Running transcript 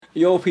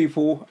Yo,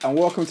 people, and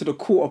welcome to the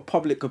Court of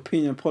Public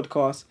Opinion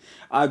podcast.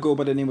 I go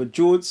by the name of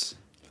George.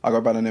 I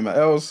go by the name of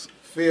Els.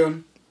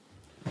 Theon.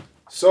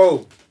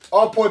 So,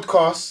 our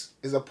podcast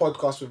is a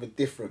podcast with a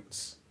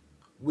difference.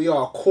 We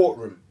are a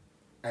courtroom,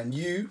 and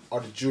you are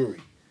the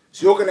jury.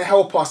 So you're going to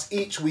help us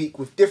each week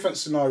with different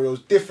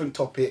scenarios, different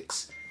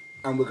topics,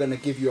 and we're going to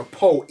give you a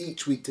poll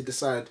each week to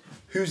decide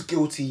who's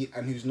guilty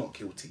and who's not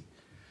guilty.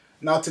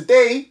 Now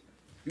today,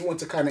 we want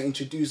to kind of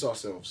introduce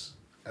ourselves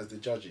as the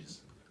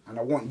judges. And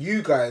I want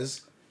you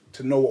guys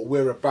to know what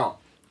we're about.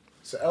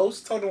 So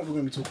Els, tell them what we're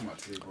going to be talking about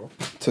today, bro.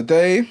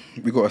 Today,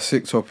 we got a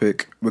sick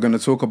topic. We're going to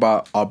talk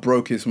about our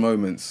brokest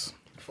moments.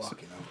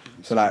 Fucking hell.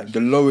 So like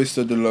the lowest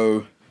of the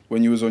low,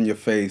 when you was on your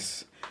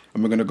face.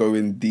 And we're going to go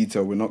in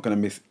detail. We're not going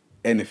to miss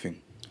anything.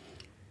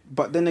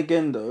 But then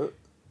again, though,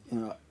 you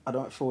know, I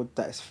don't feel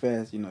that it's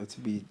fair, you know, to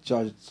be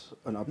judged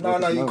on our No,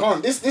 brokest you moments.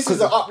 can't. This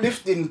is an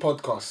uplifting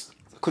podcast.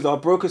 Because our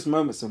brokest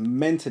moments are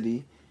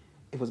mentally,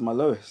 it was my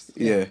lowest.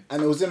 Yeah.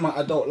 And it was in my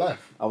adult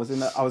life. I was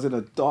in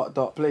a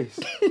dark place.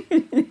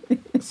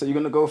 So you're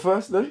gonna go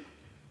first then?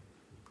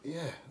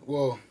 Yeah.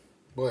 Well,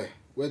 boy,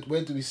 where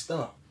do we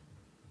start?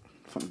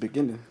 From the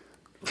beginning.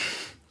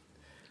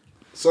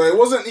 So it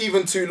wasn't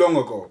even too long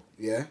ago,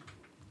 yeah?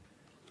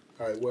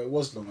 Alright, well, it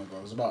was long ago.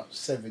 It was about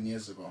 7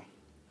 years ago.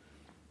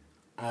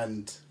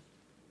 And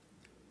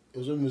it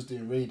was when we was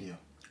doing radio.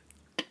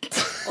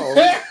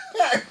 Oh,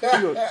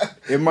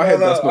 In my head,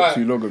 no, that's not alright.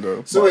 too long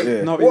ago. So but wait,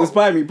 yeah. no, he was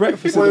buying me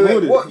breakfast in the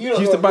morning. what He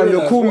used to buy me a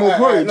realise- cool milk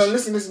porridge. No,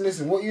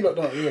 listen. What you lot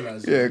don't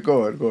realise. Yeah,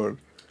 go on.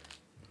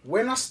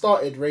 When I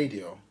started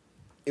radio,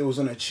 it was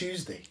on a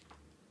Tuesday.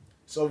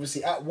 So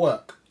obviously at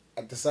work,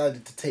 I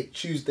decided to take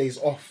Tuesdays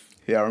off.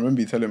 Yeah, I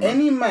remember you telling me.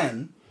 Any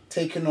man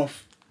taking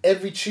off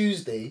every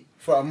Tuesday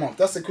for a month,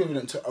 that's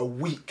equivalent to a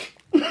week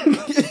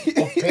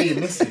of pay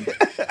missing.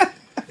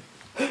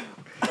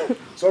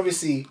 So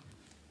obviously,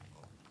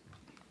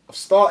 I've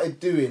started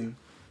doing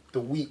the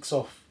weeks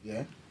off,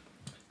 yeah?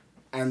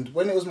 And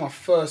when it was my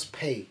first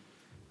pay,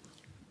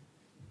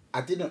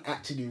 I didn't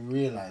actually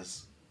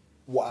realise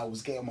what I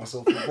was getting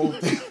myself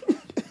involved in.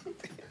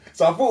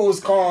 So I thought it was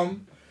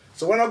calm.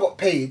 So when I got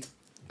paid,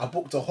 I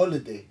booked a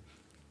holiday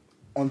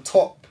on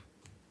top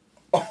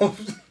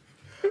of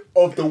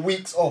the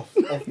weeks off.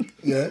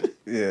 Yeah.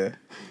 Yeah.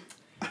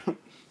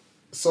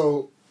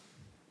 So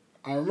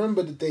I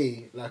remember the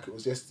day like it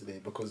was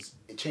yesterday because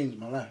it changed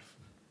my life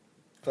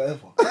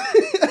forever.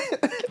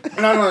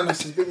 No,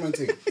 this is a big man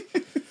thing.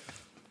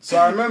 So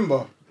I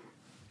remember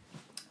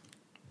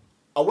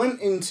I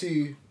went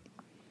into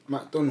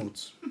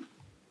McDonald's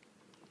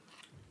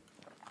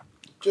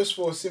just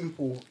for a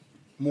simple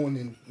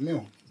morning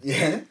meal.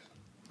 Yeah.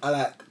 I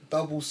like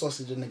double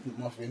sausage and egg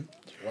McMuffin.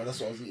 Well,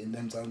 that's what I was eating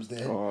them times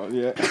there. Oh,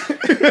 yeah.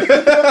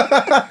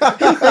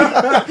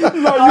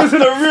 No, you was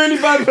in a really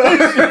bad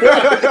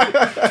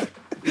place.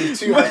 With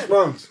 2 hash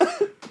browns.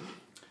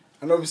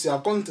 And obviously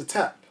I've gone to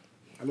tap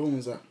and the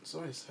woman's like,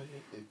 sorry, sir,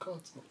 your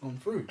card's not gone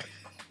through.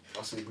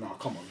 I said, no,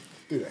 come on,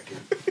 do that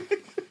again.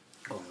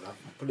 Go on, love,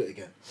 put it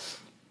again.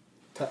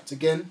 Tapped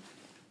again.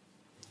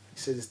 He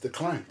said it's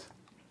declined.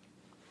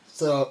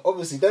 So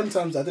obviously them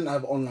times I didn't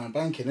have online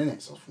banking in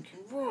it. So I was thinking,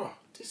 raw,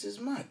 this is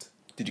mad.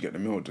 Did you get the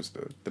meal or just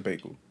the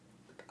bagel?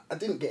 I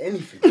didn't get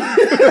anything. Bro,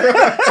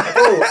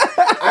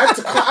 I had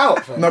to cut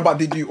out, fam. No, but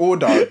did you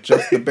order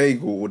just the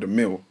bagel or the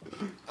meal?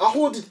 I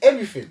ordered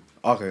everything,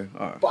 Okay,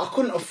 alright. but I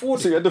couldn't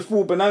afford So it. you had the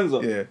full bonanza.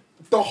 Yeah.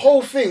 The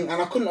whole thing,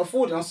 and I couldn't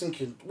afford it. I was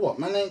thinking, what,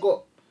 man ain't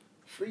got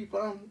 £3?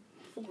 Yeah,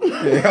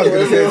 I was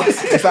going to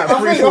say, it's like I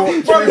 £3,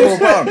 think-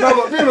 £4. No,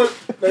 but being honest,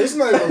 no, it's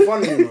not even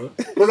funny, you know.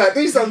 Because like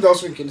these times I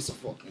was thinking it's a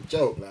fucking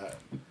joke, like.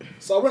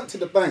 So I went to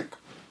the bank,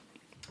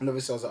 and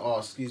obviously I was like, oh,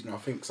 excuse me, I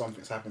think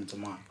something's happened to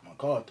my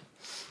card.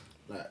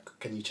 Like,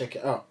 can you check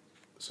it out?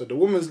 So the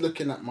woman's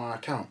looking at my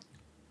account,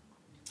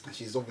 and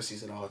she's obviously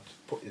said, oh,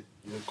 put your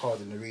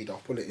card in the reader, I'll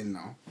pull it in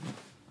now.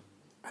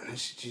 And then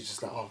she's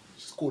just like, oh,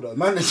 she's called her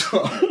manager.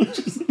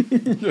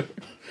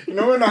 You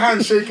know, when her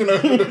hand's shaking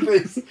over the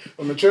face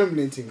on the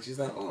trembling thing, she's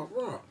like, oh,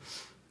 right.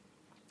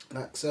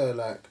 Like, sir,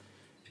 like,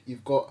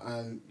 you've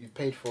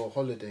paid for a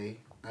holiday,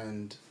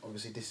 and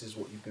obviously this is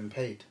what you've been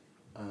paid.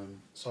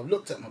 So I've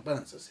looked at my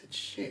balance, I said,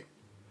 shit.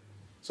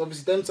 So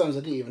obviously them times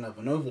I didn't even have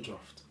an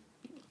overdraft.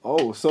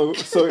 Oh, so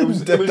it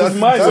was That's- just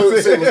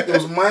minus. So it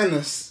was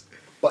minus,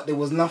 but there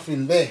was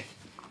nothing there.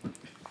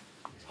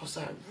 I was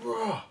like,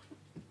 raw.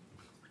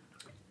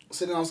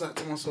 So then I was like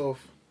to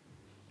myself,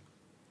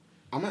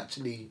 I'm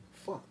actually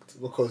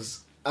fucked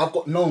because I've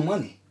got no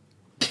money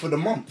for the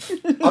month.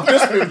 I've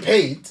just been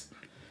paid.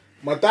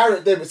 My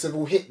direct debits have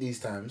all hit these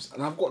times,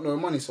 and I've got no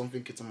money. So I'm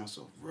thinking to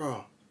myself,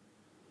 raw.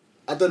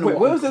 I don't know. Wait,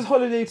 what where I'm- was this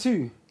holiday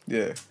to?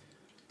 Yeah.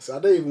 So I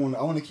don't even want.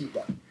 I want to keep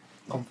that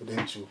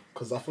confidential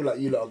because I feel like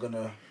you lot are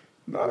gonna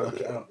work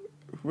it out.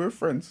 We're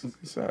friends.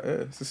 It's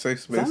a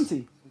safe space.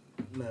 Santi.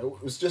 No,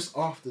 it was just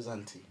after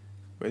Zanti.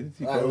 Where did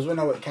you It go? was when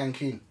I went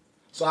Cancun.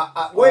 So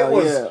where it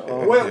was,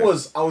 yeah. it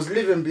was, I was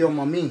living beyond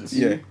my means.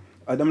 Yeah.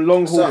 Them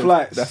long haul So,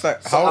 flights. That's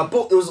like So I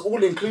booked. It was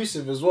all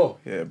inclusive as well.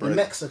 Yeah, bro. In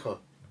Mexico.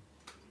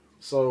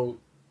 So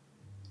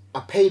I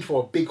paid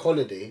for a big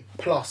holiday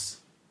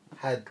plus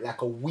had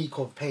like a week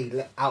of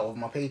pay out of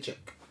my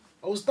paycheck.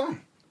 I was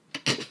done.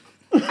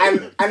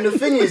 And the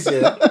thing is,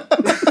 yeah,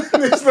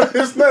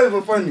 it's not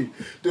even funny.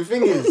 The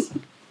thing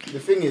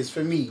is,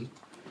 for me,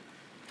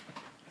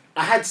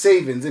 I had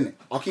savings, innit?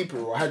 I'll keep it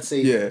real. I had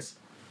savings. Yeah.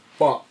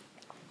 But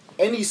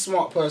any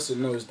smart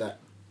person knows that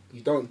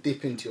you don't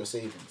dip into your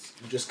savings.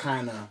 You just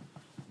kind of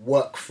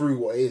work through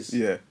what it is.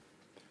 Yeah.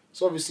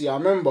 So obviously, I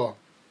remember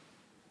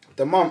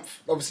the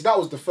month. Obviously, that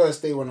was the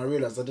first day when I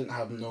realised I didn't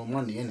have no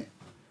money in it.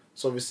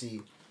 So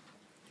obviously,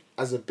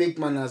 as a big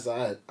man as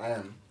I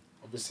am,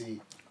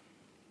 obviously,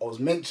 I was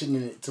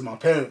mentioning it to my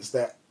parents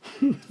that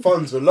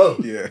funds were low.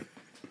 Yeah.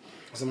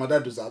 So my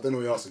dad was like, I don't know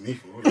what you're asking me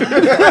for. I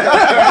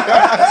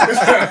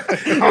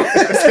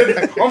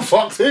said, I'm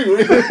fucked too.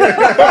 I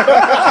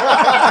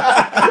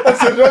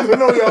said, I don't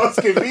know what you're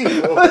asking me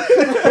for.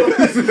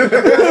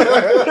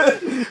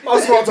 I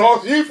was about to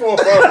ask you for.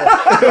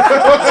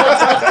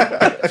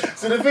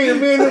 So the thing is,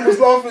 me and him was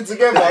laughing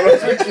together. And I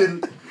was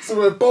thinking, so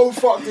we're both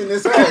fucked in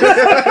this house.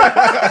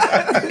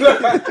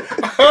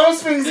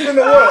 How's things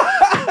gonna work?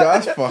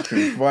 That's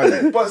fucking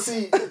funny. But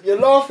see, you're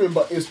laughing,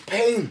 but it's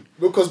pain.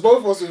 Because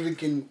both of us were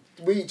thinking,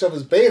 we each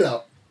other's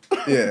bailout.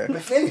 Yeah. We're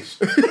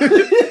finished.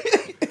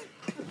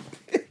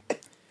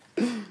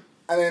 And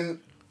then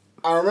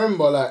I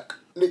remember, like,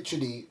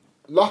 literally,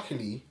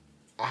 luckily,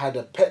 I had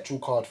a petrol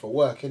card for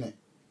work, innit?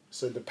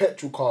 So the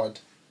petrol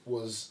card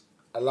was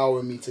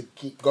allowing me to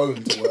keep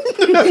going to work.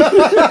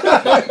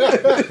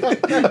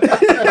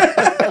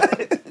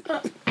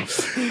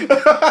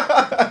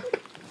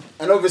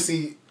 And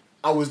obviously,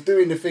 I was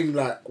doing the thing,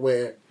 like,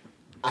 where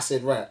I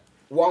said, right,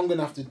 what I'm going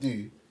to have to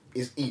do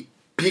is eat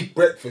big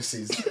breakfasts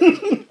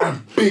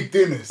and big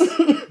dinners,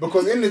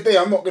 because in the day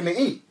I'm not gonna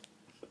eat.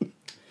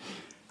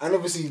 And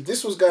obviously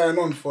this was going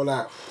on for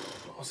like,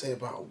 I'll say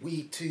about a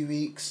week, 2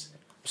 weeks.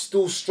 I'm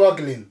still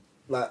struggling,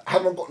 like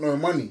haven't got no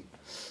money.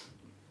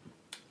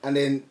 And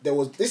then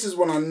this is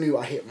when I knew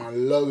I hit my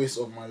lowest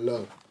of my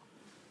low.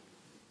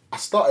 I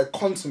started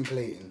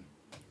contemplating.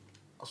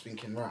 I was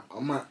thinking, right, I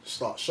might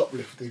start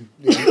shoplifting.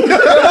 You know?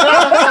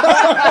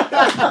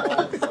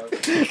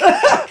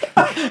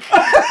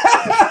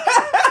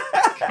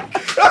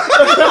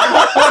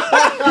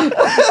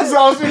 So I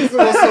was thinking to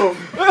myself,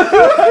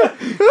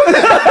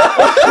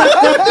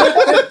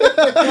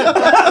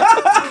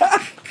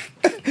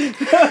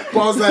 but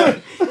I was like,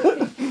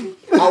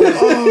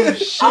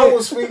 I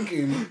was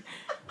thinking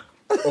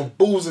of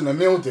balls in a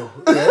meal deal.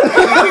 Yeah?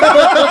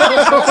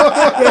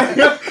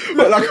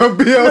 But like a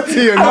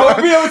BLT and I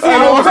was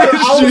gonna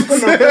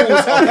balls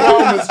a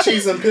Palmer's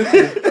cheese and pickle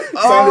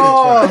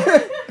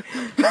sandwich.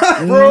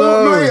 Bro,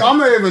 no, I'm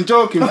not even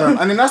joking, fam.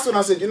 And then that's when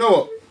I said, you know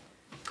what?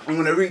 I'm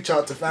gonna reach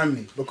out to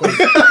family because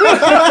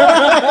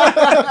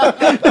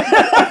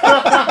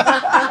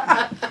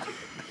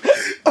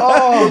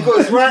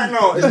because right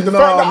now the fact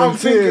that I'm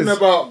thinking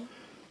about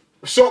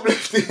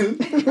shoplifting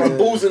and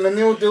balls in the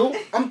meal deal,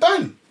 I'm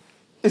done.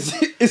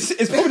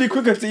 It's probably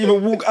quicker to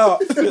even walk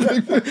out and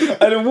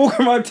then walk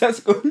around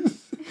Tesco's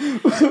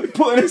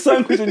putting a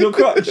sandwich in your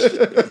crutch.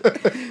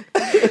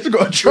 It's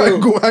got a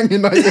triangle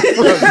hanging out your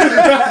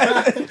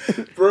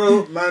front.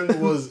 Bro, man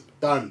was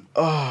done.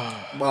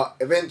 But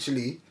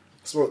eventually,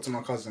 I spoke to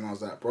my cousin. I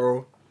was like,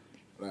 bro,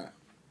 like,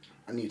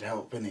 I need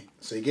help, innit?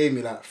 So he gave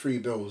me like 3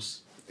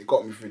 bills. It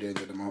got me through the end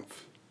of the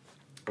month.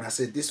 And I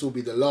said, this will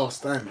be the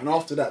last time. And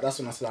after that, that's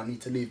when I said, I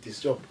need to leave this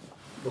job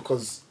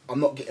because I'm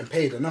not getting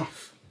paid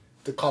enough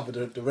to cover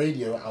the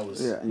radio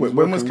hours. Yeah, Wait,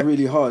 when was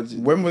really hard?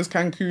 When was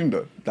Cancun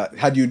though? Like,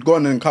 had you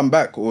gone and come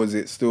back, or was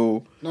it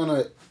still?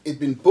 No, it'd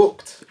been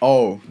booked.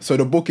 Oh, so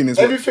the booking is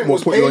Everything what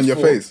was put paid you on your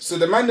for. face. So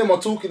the man them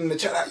are talking in the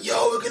chat like,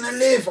 yo, we're gonna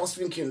live. I was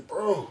thinking,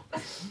 bro,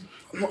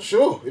 I'm not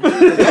sure.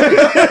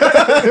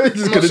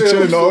 Just gonna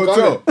chill in the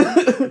hotel.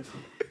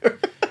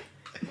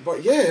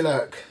 But yeah,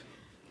 like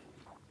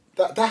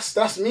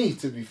that's me,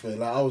 to be fair.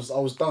 Like I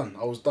was done.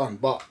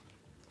 But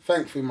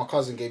thankfully my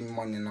cousin gave me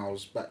money and I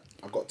was back.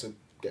 I got to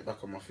get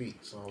back on my feet,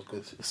 so I was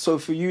good. So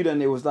for you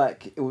then, it was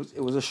like it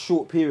was a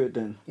short period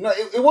then. No,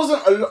 it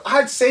wasn't a lot. I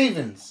had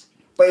savings,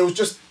 but it was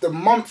just the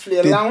monthly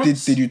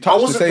allowance. Did you touch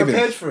the savings? I wasn't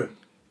prepared for it.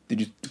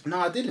 Did you? No,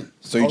 I didn't.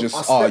 So you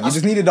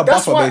just needed a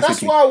buffer basically.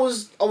 That's why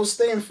I was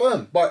staying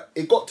firm, but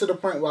it got to the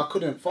point where I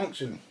couldn't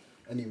function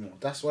anymore.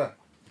 That's why.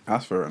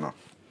 That's fair enough.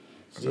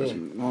 Yeah.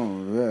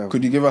 Oh yeah.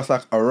 Could you give us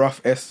like a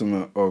rough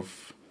estimate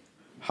of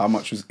how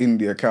much was in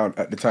the account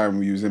at the time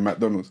we was in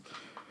McDonald's?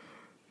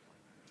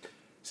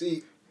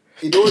 See,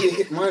 it already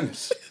hit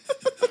minus.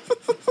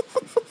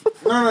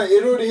 No,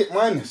 it already hit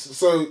minus.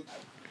 So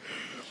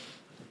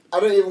I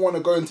don't even want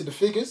to go into the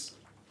figures,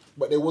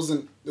 but it was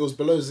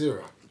below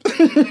 0.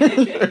 So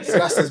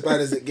that's as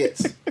bad as it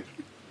gets.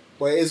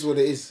 But it is what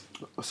it is.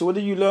 So what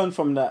did you learn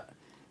from that,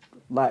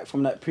 like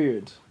from that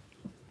period?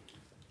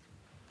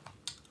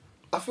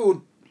 I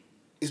feel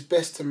it's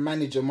best to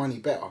manage your money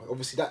better.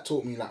 Obviously, that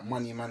taught me like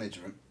money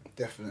management,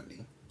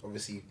 definitely.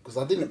 Obviously, because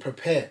I didn't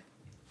prepare.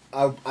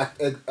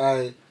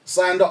 I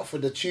signed up for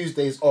the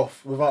Tuesdays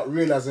off without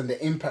realising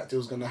the impact it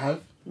was going to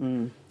have.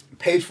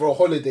 paid for a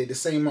holiday the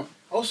same month.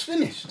 I was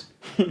finished.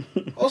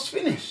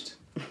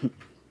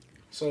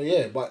 So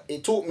yeah, but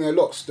it taught me a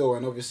lot still,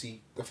 and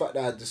obviously the fact that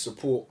I had the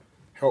support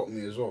helped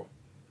me as well.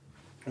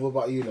 What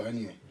about you, like,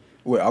 anyway?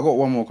 Wait, I got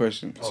one more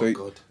question. Oh, so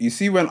God. you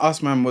see when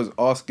us man was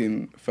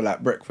asking for like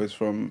breakfast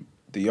from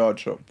the yard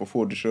shop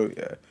before the show,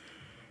 yeah.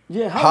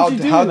 Yeah, how did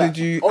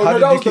you do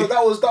that?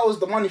 That was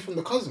the money from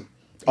the cousin.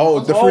 Oh,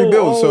 the free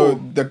bills. oh.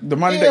 So the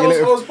money that I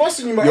you was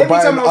busting you, man. you're Every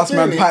buying time I was us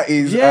man doing it,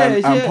 patties Yeah,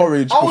 and yeah.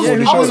 porridge I before was, the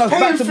Yeah, show. I was us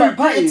paying for back-to-back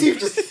Gritty patties. Teeth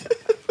just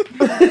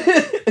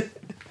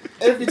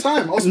every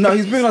time. I was No,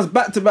 he's bringing us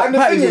back-to-back And the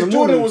thing patties is, in the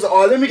Jordan morning. was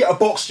like, let me get a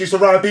box juice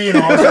of Ribena.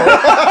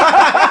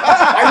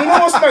 And you know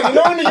what's mad? You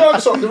know in the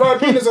yard shop, the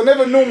Ribenas are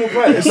never normal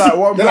price. It's like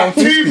 £1.50, They're like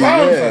 £2,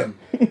 yeah. fam.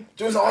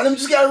 Jordan's like, let me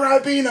just get a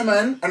Ribena,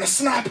 man, and a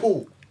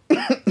Snapple.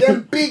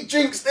 Them big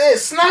drinks there,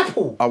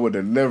 Snapple. I would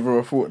have never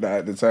have thought that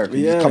at the time. 'Cause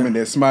you Yeah. just come in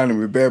there smiling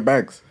with bare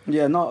bags.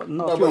 Yeah, not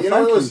No, feel but you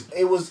know, funky.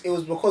 it was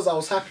because I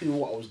was happy with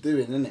what I was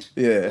doing, innit?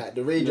 Yeah. Like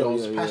the radio, I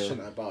was Yeah.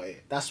 passionate about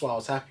it. That's why I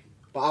was happy.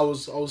 But I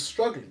was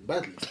struggling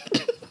badly.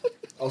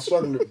 I was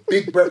struggling with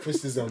big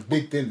breakfasts and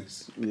big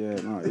dinners. Yeah,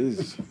 no, it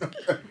is.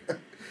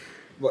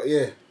 But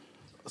yeah.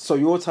 So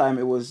your time,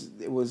 it was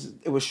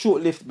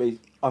short-lived, basically.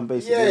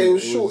 Yeah, it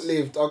was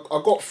short-lived.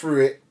 I got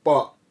through it,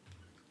 but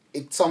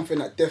it's something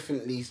that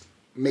definitely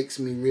makes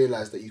me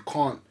realise that you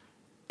can't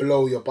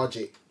blow your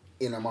budget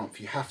in a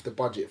month. You have to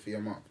budget for your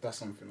month. That's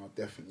something I'll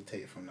definitely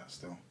take from that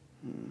still.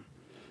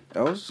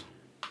 Else?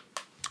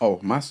 Oh,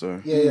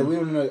 master. Yeah, we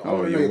don't know. I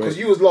Oh, don't you know because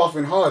wait. you was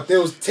laughing hard. There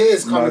was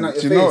tears coming out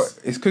do your you know face.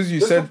 what? It's because you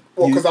Just said...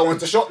 what? you- Because I went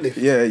to shoplift.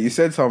 Yeah, you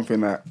said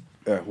something that,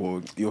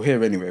 well, you'll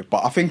hear anyway.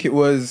 But I think it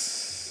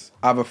was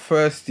either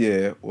first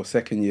year or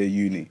second year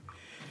uni.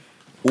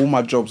 All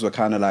my jobs were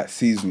kind of like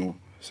seasonal.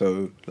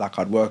 So like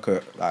I'd work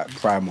at like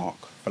Primark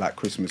for like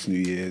Christmas, New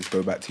Year's,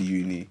 go back to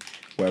uni,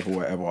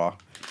 whatever.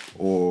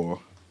 Or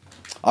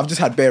I've just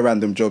had bare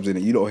random jobs in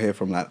it. You don't hear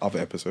from like other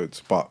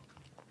episodes, but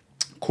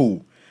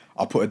cool.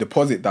 I put a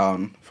deposit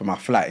down for my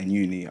flat in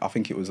uni. I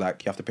think it was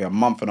like you have to pay a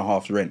month and a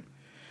half's rent.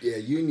 Yeah,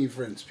 uni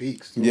rent's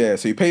peaks. Yeah,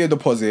 so you pay your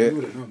deposit. You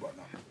wouldn't know about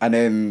that. And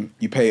then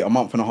you pay a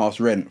month and a half's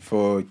rent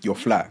for your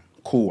flat.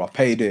 Cool, I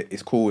paid it.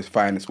 It's cool, it's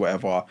fine, it's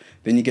whatever.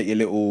 Then you get your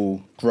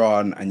little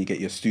grant and you get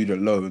your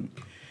student loan,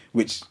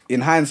 which in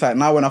hindsight,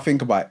 now when I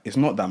think about it, it's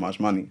not that much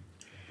money.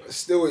 But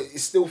still, it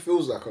still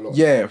feels like a lot.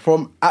 Yeah,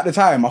 from at the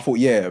time, I thought,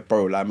 yeah,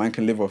 bro, like man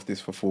can live off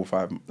this for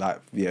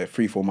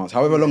 3-4 months.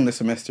 However long the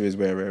semester is,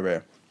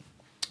 rare.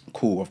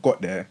 Cool, I've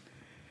got there.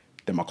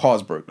 Then my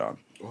car's broke down.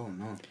 Oh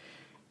no.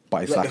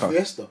 But it's Like the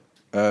Fiesta.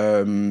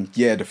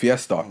 Yeah, the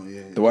Fiesta. Oh,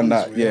 yeah. The one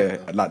that, Honestly, yeah,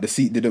 yeah. like the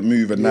seat didn't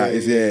move and that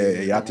is,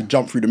 you had to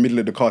jump through the middle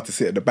of the car to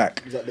sit at the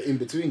back. Is that the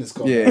in-betweeners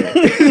car? Yeah.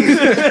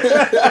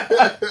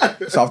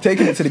 So I've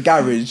taken it to the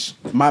garage.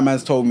 My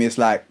man's told me it's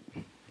like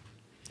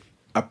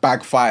a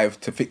bag 5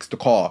 to fix the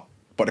car,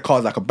 but the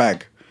car's like a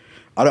bag.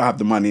 I don't have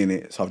the money in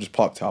it, so I've just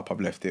parked it up,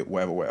 I've left it,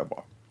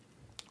 whatever.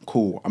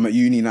 Cool. I'm at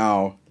uni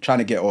now, trying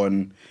to get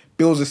on.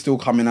 Bills are still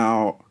coming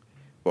out.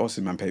 What else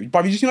is man paying?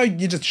 But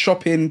you're just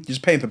shopping, you're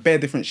just paying for bare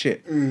different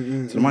shit. So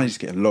the money's just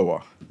getting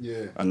lower.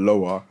 Yeah. And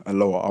lower. I'm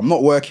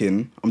not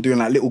working. I'm doing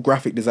like little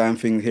graphic design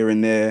things here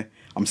and there.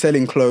 I'm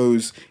selling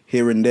clothes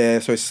here and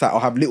there. So it's like I'll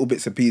have little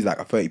bits of peas like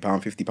a £30,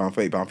 £50,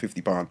 £30,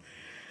 £50.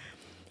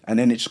 And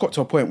then it just got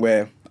to a point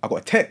where I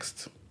got a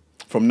text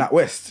from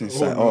NatWest. And it's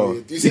like,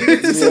 no. Do you see the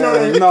text?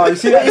 No, you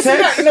see that You see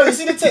text? that? No, you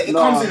see the text? It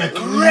comes in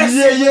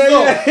aggressive.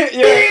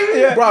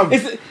 Yeah. bruv,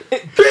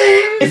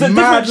 It's a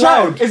mad different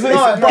loud. chime. It's a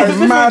Bruv,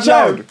 mad different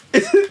loud.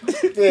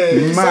 Yeah,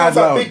 it Mad sounds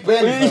like loud. Big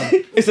Ben,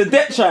 fam. It's a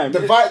debt chime. The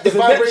It's a debt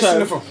vibration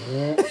chime. of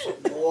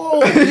whoa.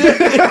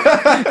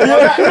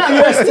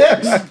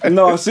 That text.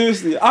 No,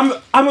 seriously.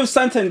 I'm with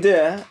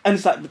Santander and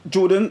it's like,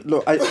 Jordan,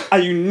 look,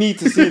 you need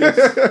to see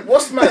this.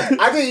 What's mad?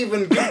 I didn't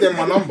even give them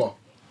my number.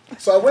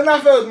 So when I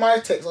heard my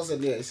text, I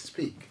said, yeah, it's his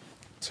peak.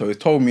 So it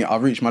told me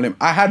I've reached my limit.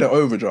 I had an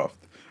overdraft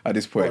at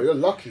this Bro, point. you're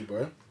lucky,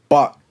 bro.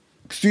 But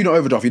student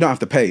overdraft, you don't have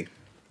to pay.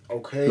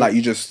 Okay. Like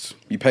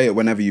you pay it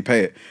whenever you pay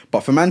it.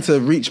 But for man to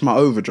reach my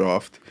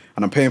overdraft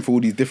and I'm paying for all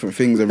these different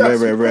things and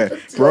rare.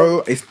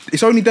 Bro,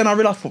 it's only then I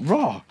realised,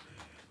 rah,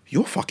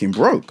 you're fucking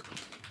broke.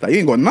 Like you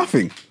ain't got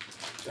nothing.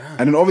 Damn.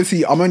 And then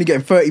obviously I'm only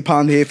getting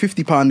 £30 here,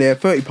 £50 there,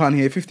 £30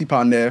 here,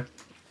 £50 there.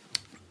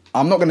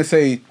 I'm not gonna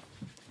say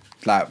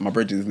like my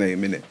brethren's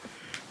name in it,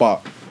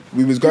 but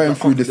we was going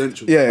through this.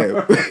 confidential.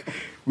 Yeah,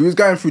 we was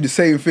going through the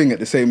same thing at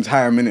the same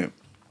time, innit?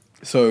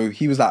 So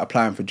he was like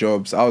applying for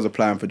jobs, I was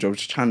applying for jobs,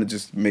 just trying to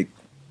just make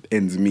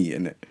ends meet,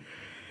 innit?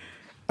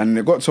 And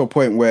it got to a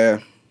point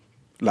where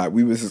like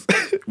we was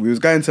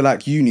going to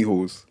like uni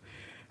halls.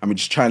 And we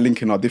just try and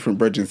link in our different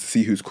brethren to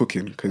see who's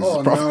cooking. Because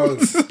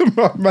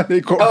man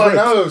ain't got bread.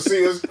 No,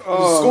 see, it was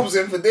scoops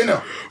in for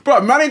dinner.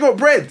 Bro, man ain't got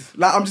bread.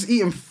 Like, I'm just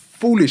eating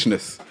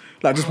foolishness.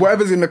 Like, just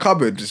whatever's in the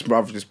cupboard. Just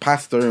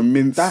pasta and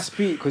mince. That's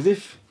peak, because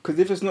if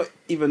it's not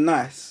even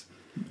nice,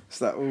 it's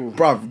like, oh.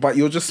 Bruv, but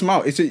you'll just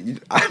smile.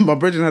 My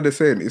brethren had a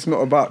saying, it's not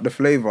about the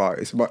flavour,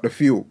 it's about the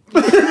fuel.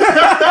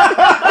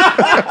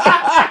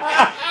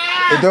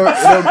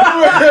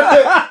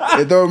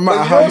 It don't matter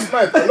But how. you know what's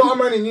mad? A lot of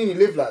men in uni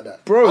live like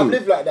that. Bro. I've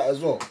lived like that as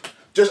well.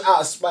 Just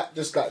out of spite,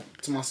 just like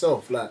to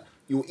myself, like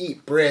you'll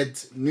eat bread,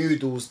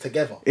 noodles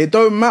together. It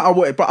don't matter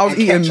what. But I was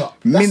And eating ketchup.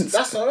 mince,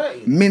 That's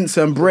alright. mince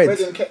and Bread bread.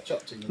 and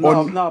ketchup to you.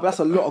 No, but that's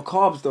a lot of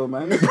carbs though,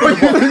 man. What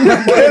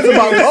cares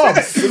about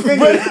carbs? The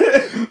thing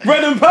is,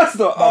 Bread and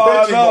pasta.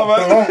 Oh no,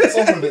 man. Balance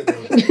off a bit,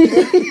 though.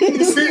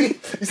 you see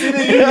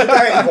the uni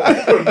diet.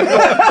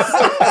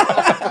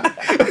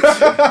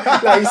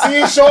 Like you see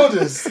his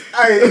shoulders.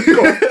 Hey, he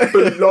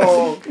got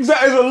long.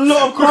 That is a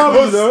lot of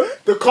carbs, though.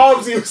 The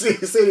carbs you see,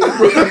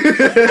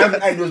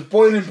 and he was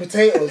boiling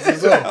potatoes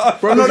as well.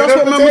 Bro, no, that's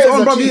what man was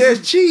on, bro. Yeah,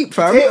 it's cheap,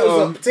 fam.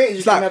 Potatoes you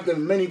like- can have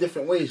them many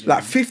different ways.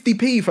 Like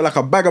 50p for like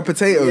a bag of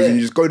potatoes, Yeah. and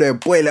you just go there,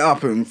 boil it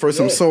up, and throw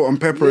some Yeah. salt and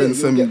pepper Yeah, and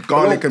you'll some get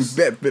garlic blocks.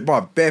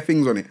 and bare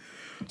things on it.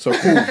 So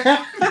cool.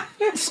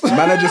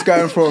 Man are just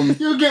going from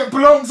You get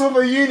blocks of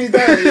a uni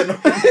diet, you know.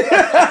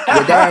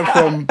 we're going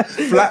from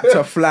flat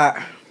to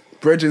flat,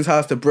 Bredgen's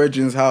house to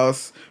Bredgen's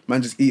house.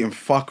 Man just eating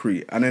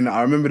fuckery. And then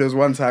I remember there was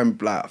one time,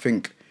 like I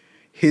think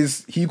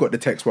he got the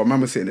text while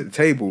man was sitting at the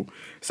table.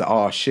 It's like,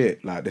 oh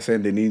shit, like they're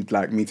saying they need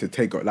like me to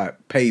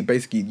pay.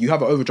 Basically, you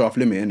have an overdraft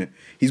limit, innit?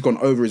 He's gone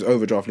over his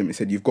overdraft limit.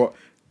 Said you've got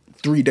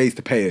 3 days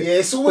to pay it. Yeah,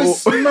 it's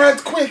always Or-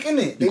 mad quick,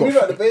 innit? They got do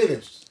like the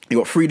bailiffs. You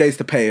got 3 days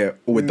to pay it,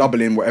 or we're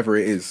doubling whatever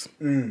it is.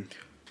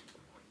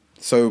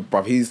 So,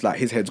 bruv, he's like,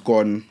 his head's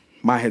gone,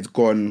 my head's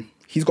gone.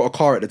 He's got a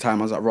car at the time.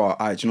 I was like, right,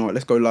 alright, do you know what?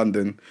 Let's go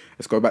London.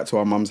 Let's go back to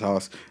our mum's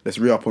house. Let's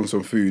re-up on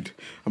some food,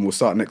 and we'll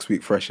start next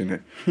week fresh,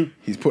 innit?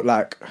 He's put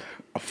like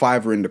a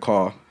 £5 in the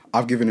car.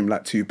 I've given him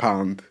like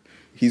 £2.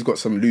 He's got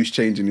some loose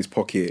change in his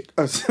pocket.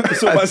 It's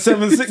about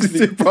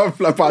 760. Bruv,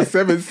 like about like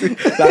 £7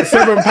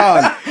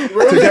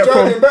 Where to was get he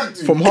driving back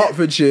to? from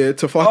Hertfordshire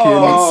to fucking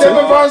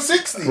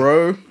 £7.60.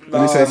 bro.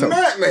 Let me say something.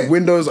 nightmare.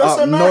 Windows That's up,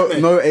 a no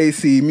nightmare.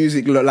 AC,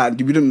 music look like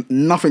we didn't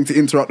nothing to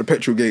interrupt the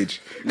petrol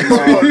gauge. You're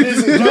not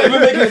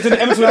even making it to the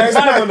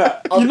M25 on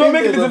that. I've You're not been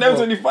making it to there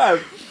the before.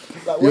 M25.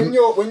 Like when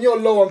you're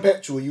low on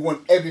petrol, you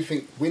want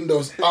everything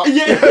windows up.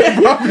 Yeah.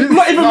 Not even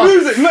No.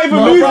 music. Not even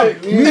No,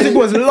 music. bro. Music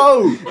was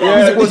low.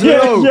 Music was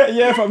low.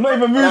 Yeah, fam. Not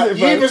even Like, music,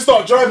 you fam. even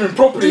start driving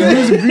properly.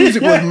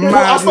 Music was I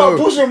mad start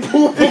low. pushing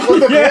pull because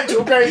the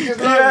petrol gauge is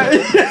low.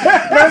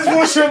 Man's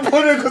pushing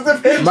pull because the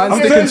petrol Man gauge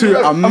sticking is to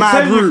low. a I'm mad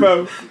telling you,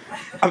 route. fam.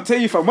 I'm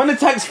telling you, fam. When the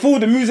tank's full,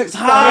 the music's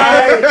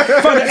high.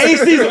 Fam, the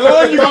AC's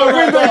on. You got a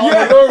window.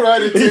 Yeah. Low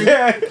rider thing.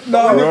 Yeah. When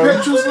No, the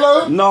petrol's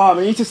low, no,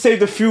 man. You need to save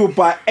the fuel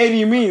by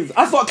any means.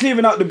 I start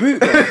clearing out the boot.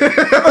 Bro.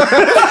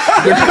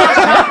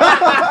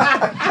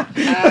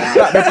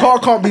 Like the car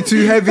can't be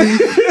too heavy.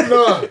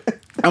 no.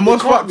 And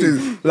what's Can't fucked be.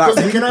 is like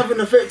Because it can have an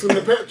effect on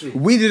the petrol.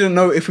 we didn't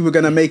know if we were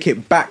gonna make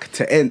it back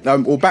to end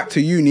or back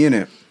to uni,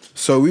 innit?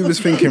 So we was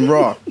thinking,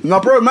 raw. No,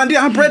 bro, man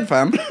didn't have bread,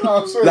 fam.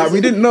 No, I'm sorry. Like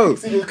we didn't know.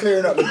 See, you're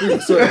clearing up the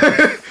boot. So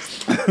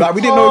Like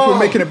we didn't know if we were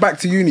making it back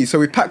to uni, so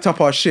we packed up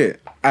our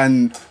shit.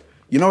 And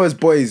you know, as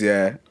boys,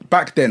 yeah,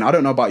 back then, I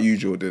don't know about you,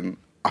 Jordan.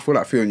 I feel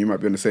like Theo and you might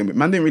be on the same, but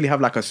man didn't really have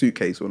like a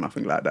suitcase or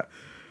nothing like that.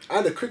 I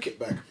had a cricket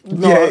bag.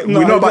 Yeah, we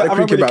know about the I remember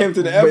cricket they bag. came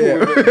to the but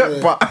airport.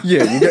 yeah. But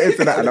yeah, we'll get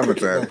into that another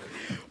time.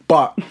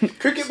 But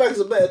Cricket bags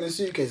are better than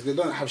suitcases. They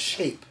don't have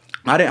shape.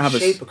 I didn't have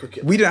Shape of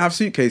cricket we didn't have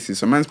suitcases,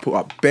 so man's put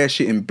up bare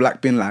shit in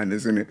black bin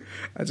liners, innit?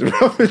 I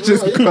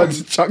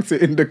just chucked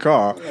it in the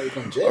car. Yeah, you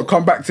can jail. I'll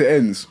come back to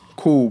ends.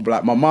 Cool.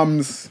 Like my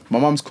mum's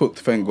cooked,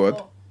 thank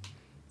God.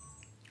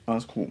 Oh,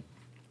 that's cool.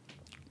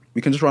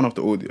 We can just run off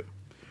the audio.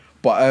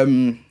 But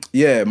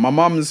yeah, my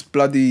mum's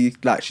bloody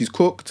like she's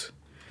cooked.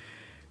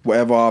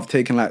 Whatever, I've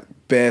taken like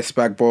bare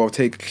spag bol,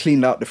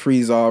 cleaned out the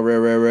freezer,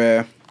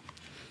 rare.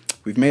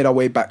 We've made our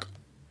way back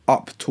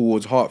up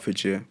towards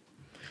Hertfordshire,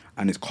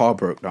 and his car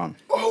broke down.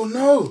 Oh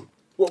no!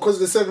 What? Because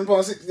the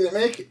 £7.60 didn't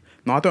make it.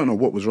 No, I don't know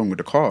what was wrong with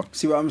the car.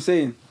 See what I'm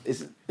saying?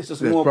 It's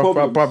just Yeah, more bruv,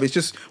 problems. bruv, it's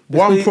just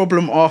one really-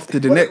 problem after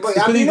the next. wait,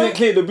 Because Have he you didn't not-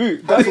 clear the boot.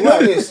 Have That's you why.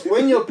 noticed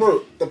when you're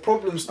broke, the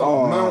problems start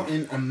Oh.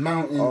 mounting and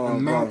mounting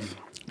and mounting.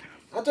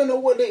 I don't know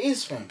what it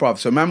is, fam. Bruv,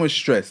 so man was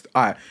stressed.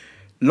 Alright,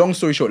 long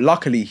story short,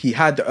 luckily he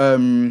had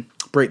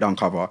breakdown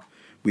cover.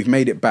 We've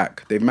made it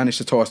back. They've managed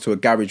to tow us to a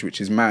garage which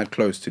is mad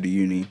close to the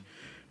uni.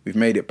 We've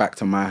made it back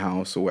to my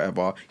house or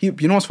whatever. You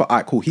know what's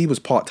alright, cool. He was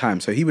part-time,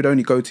 so he would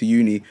only go to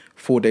uni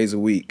 4 days a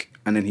week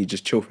and then he'd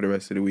just chill for the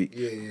rest of the week.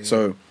 Yeah.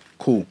 So,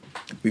 cool.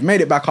 We've made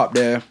it back up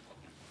there.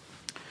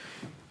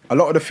 A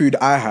lot of the food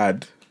I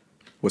had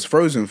was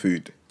frozen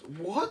food.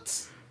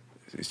 What?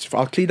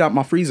 I cleaned out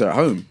my freezer at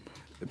home,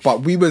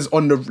 but we was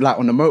on the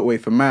motorway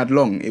for mad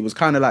long. It was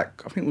kind of like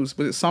I think was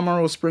it summer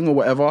or spring or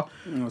whatever.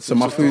 So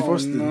my food,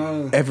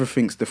 no.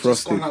 everything's Just gone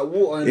defrosted. like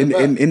water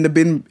in In the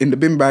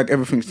bin bag,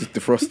 everything's just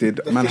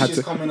defrosted. The Man fish had is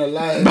to. coming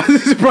alive.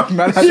 Bro,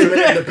 man had Shit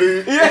to. in the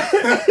boot.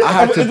 I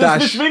had to Just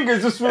dash. fish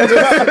fingers just from the On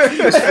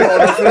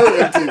the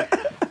floating thing.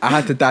 I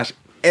had to dash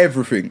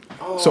everything.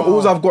 So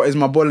all I've got is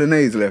my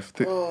bolognese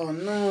left. Oh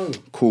no.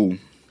 Cool.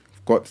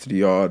 got to the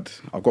yard.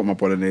 I've got my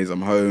bolognese.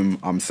 I'm home.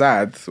 I'm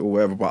sad or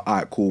whatever, but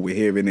alright, cool. We're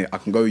hearing it. I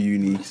can go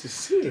uni. This is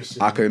serious.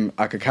 I can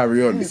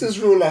carry on. This is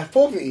real life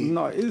poverty.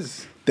 No, it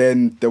is.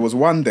 Then there was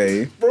one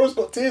day. Bro's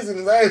got tears in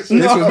his eyes.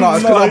 This was not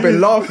because I've been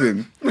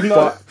laughing.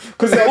 No,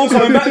 because they're all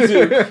coming back to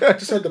you.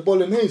 Just had the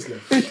bolognese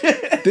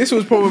left. This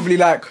was probably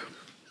like,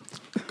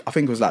 I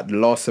think it was like the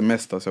last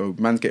semester. So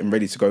man's getting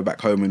ready to go back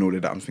home and all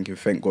of that. I'm thinking,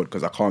 thank God,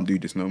 because I can't do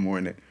this no more,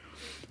 innit?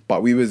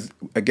 But we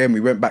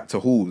went back to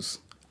halls.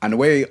 And the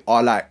way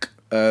our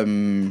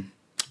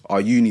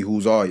uni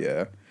halls are,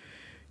 yeah,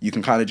 you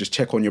can kind of just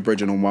check on your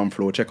bridging on one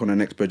floor, check on the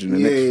next bridging, the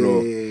next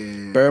floor.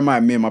 Yeah. Bear in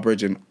mind, me and my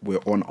bridging, we're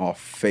on our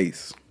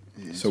face.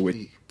 Yeah, so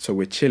sweet.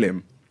 we're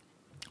chilling.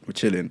 We're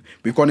chilling.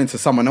 We've gone into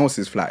someone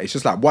else's flat. It's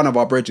just like one of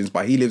our bridgings,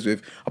 but he lives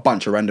with a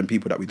bunch of random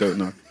people that we don't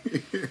know.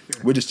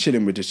 We're just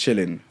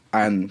chilling.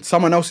 And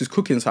someone else is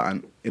cooking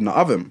something in the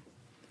oven.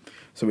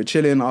 So we're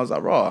chilling. I was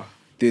like, rah,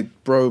 did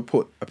bro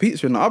put a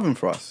pizza in the oven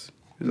for us?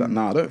 He was like,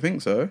 nah, I don't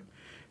think so.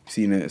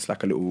 Seen it, it's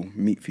like a little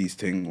meat feast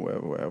thing,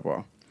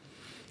 whatever.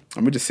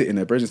 And we're just sitting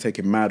there, Bridget's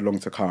taking mad long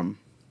to come.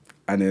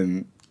 And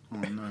then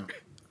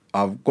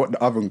I've got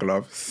the oven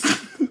gloves.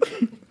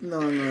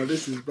 No,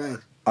 this is bad.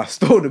 I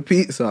stole the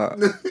pizza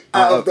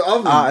Out of the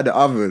oven? Out of the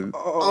oven.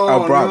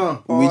 Oh,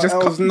 bruv, no. we just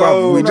Els, cut. no,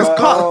 Bruv, we just no,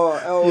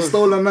 cut. You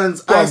stole a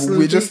man's Bruv, Iceland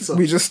we pizza.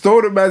 just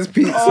stole the man's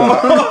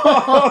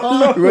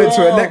pizza. We went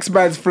to a next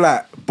man's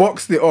flat,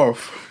 boxed it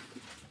off.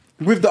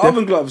 With the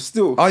oven gloves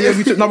still. Oh yeah,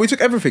 we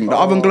took everything. The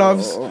oven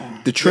gloves,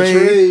 the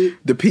tray,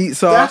 the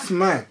pizza. That's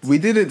mad. We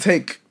didn't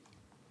take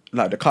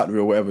like the cutlery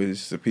or whatever. It's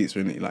just a pizza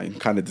in it. Like you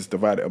kind of just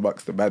divide it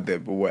amongst the bad there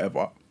or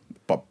whatever.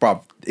 But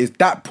bruv, it's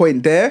that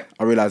point there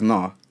I realised,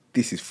 nah,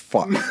 this is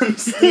fucked. Bro,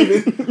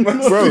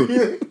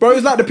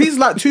 it's like the pizza's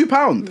like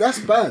 £2. That's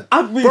bad.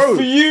 I'd be Bro.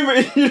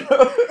 fuming, you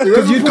know.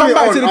 Because you come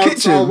back to the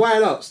kitchen. I'll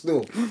wild up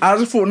still. I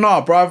just thought,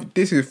 nah, bruv,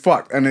 this is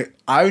fucked. And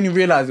I only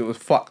realised it was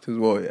fucked as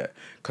well, yeah.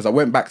 Because I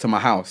went back to my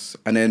house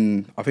and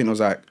then I think there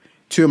was like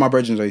 2 of my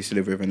brethren I used to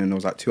live with and then there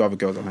was like 2 other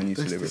girls that I used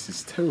to live with. This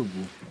is terrible.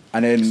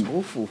 And then It's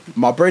awful.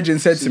 my brethren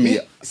said to me,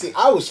 See,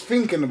 I was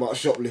thinking about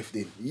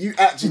shoplifting. You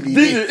actually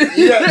Did did.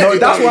 you? No,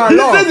 that's why I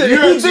laughed.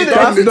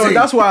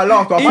 That's why I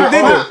laughed. I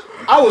did thought, it.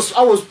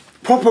 I was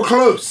proper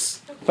close.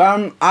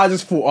 fam, I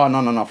just thought, oh,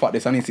 no, fuck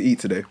this. I need to eat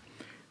today.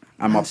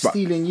 And I'm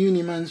stealing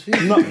uni man's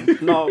food.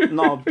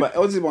 No, but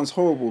Elsie's one's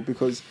horrible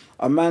because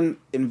a man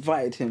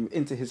invited him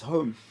into his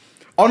home.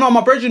 Oh, no,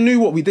 my brethren knew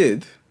what we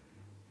did.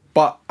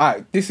 But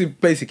this is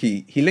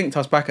basically, he linked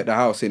us back at the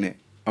house, innit?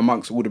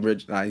 Amongst all the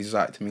brethren. He's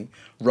like to me,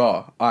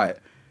 rah,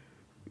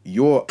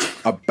 you're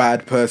a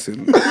bad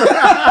person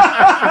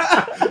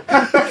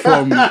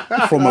from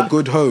a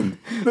good home.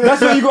 That's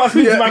why you got to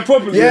speak to man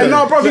properly. Yeah,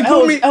 no, bro, he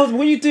pulled me. Els,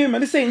 what are you doing,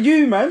 man? This ain't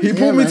you, man. He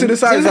pulled me to the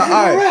side. He's like,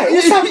 Right,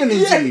 what's happening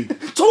to you?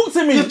 Talk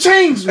to me. You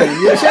changed, man.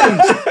 You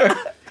changed.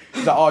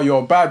 He's like, oh,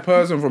 you're a bad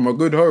person from a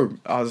good home.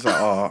 I was like,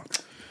 oh,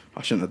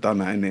 I shouldn't have done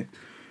that, innit?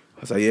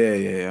 I was like,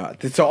 yeah.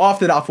 So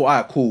after that, I thought,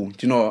 alright, cool.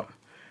 Do you know what?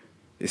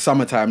 It's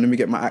summertime. Let me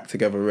get my act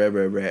together,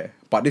 rare.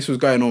 But this was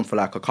going on for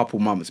like a couple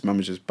months. Man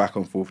was just back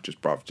and forth,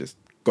 just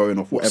going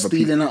off whatever.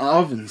 Stealing out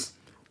of ovens.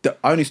 I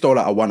only stole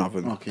out of one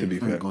oven, Okay, to be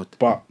thank fair. God.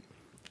 But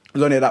it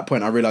was only at that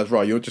point I realised,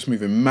 right, you're just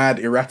moving mad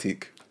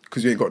erratic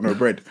because you ain't got no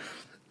bread.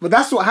 But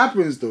that's what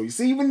happens though. You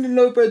see, even the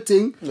no bread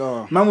thing,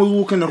 Oh. man was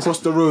walking across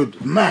the road,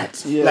 mad.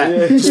 Yeah,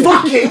 like, yeah.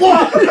 fuck it,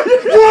 what?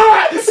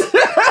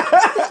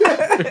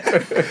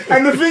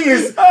 And the thing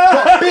is,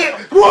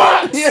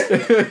 what?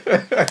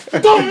 You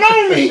don't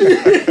know me.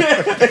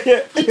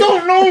 You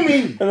don't know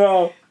me.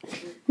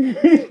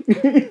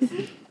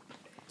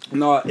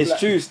 No, it's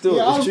true still.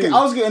 Yeah, it's true.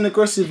 I was getting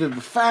aggressive with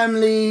the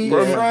family,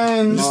 Bro,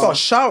 friends. Just start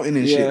shouting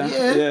and Yeah,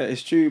 shit. Yeah.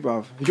 it's true,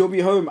 bruv. You'll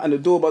be home and the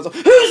doorbell's like,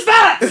 who's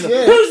that?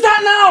 Yeah. Who's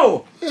that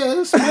now? Yeah,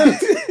 that's mad.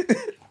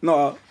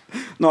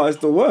 No, it's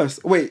the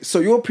worst. Wait, so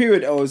your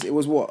period, Els, it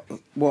was what,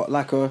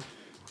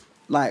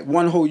 like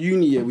one whole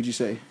uni year, would you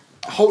say?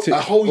 A whole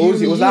It was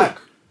year. like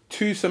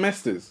 2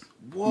 semesters.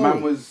 Whoa. Man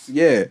it was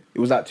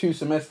like 2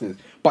 semesters.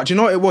 But do you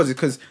know what it was?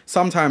 Because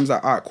sometimes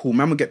like, alright, cool,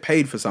 man would get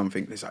paid for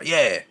something. It's like,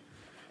 yeah,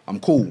 I'm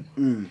cool.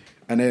 And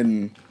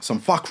then some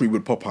fuckery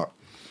would pop up.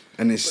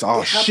 And it's,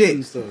 It shit.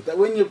 happens, though, that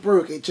when you're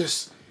broke, it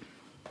just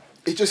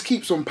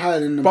keeps on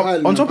piling and But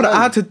piling. on top and of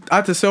that, piling. I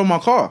had to sell my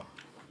car.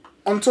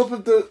 On top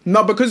of the,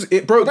 No, because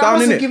it broke That down,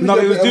 wasn't innit? giving No, you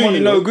a it was bit of doing money,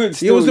 you no though. good. It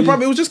Still, was it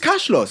was just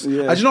cash loss.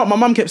 Yeah. And you know what? My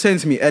mum kept saying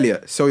to me,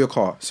 Elliot, sell your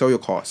car,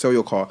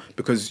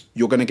 because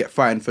you're gonna get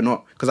fined for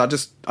not. Because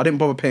I didn't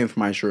bother paying for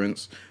my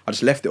insurance. I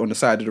just left it on the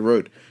side of the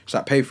road. She's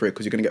like, pay for it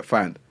because you're gonna get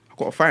fined. I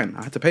got a fine.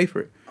 I had to pay for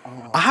it.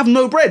 I have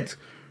no bread.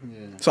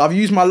 So I've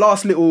used my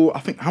last little. I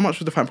think how much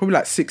was the fine? Probably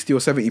like £60 or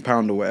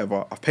 £70 or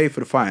whatever. I've paid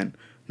for the fine.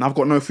 And I've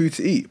got no food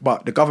to eat.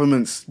 But the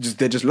government's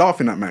they're just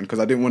laughing at man because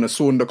I didn't want to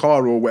sawn the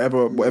car or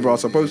whatever I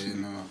was supposed to.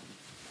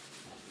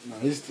 No,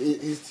 his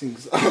thing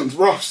sounds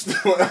rough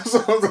still. That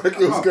sounds like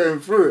he was going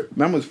through it.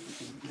 Man was.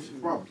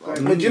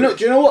 But do you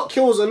know what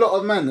kills a lot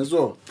of men as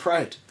well?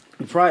 Pride.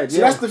 Pride, See,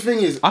 yeah. that's the thing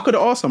is, I could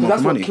have asked someone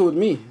That's for what money. killed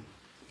me.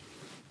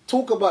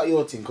 talk about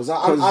your team because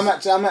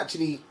I'm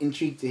actually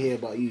intrigued to hear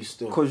about you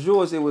still. Because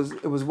yours, it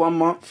was 1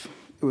 month.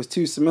 It was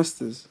 2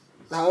 semesters.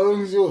 How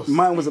long is yours?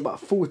 Mine was about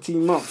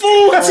 14 months.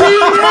 14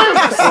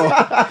 months.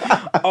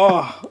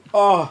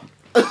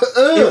 It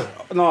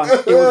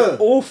was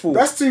awful.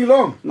 That's too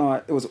long. No,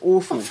 it was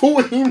awful.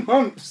 14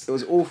 months. It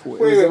was awful.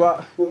 Wait, it was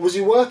about was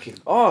you working?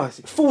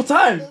 full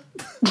time.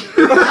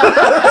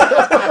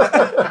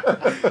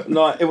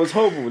 No, it was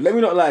horrible. Let me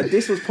not lie.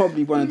 This was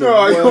probably one of the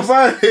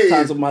worst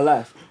times of my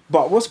life.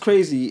 But what's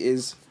crazy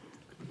is,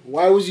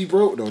 why was you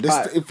broke though?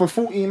 For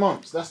 14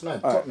 months. That's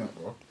mad. Top note,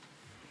 bro.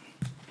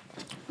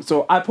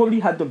 So I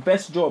probably had the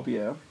best job,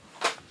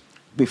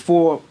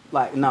 before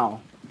like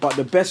now, but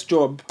the best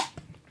job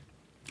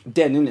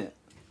then, innit?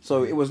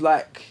 So it was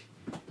like,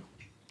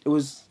 it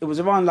was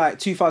around like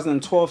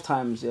 2012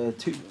 times,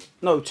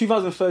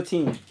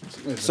 2013.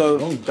 So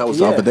That was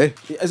the other day.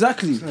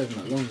 Exactly. It's not even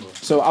that long ago.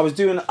 So I was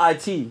doing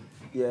IT,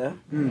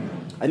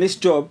 and this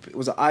job, it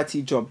was an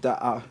IT job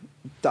that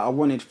I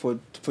wanted for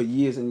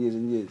years and years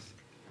and years.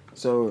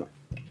 So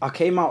I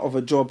came out of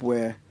a job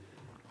where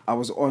I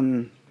was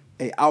on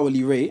a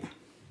hourly rate.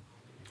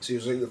 So it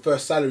was like your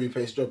first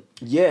salary-based job.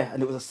 Yeah,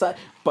 and it was a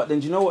but then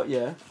do you know what?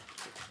 Yeah,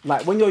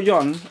 like when you're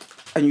young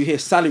and you hear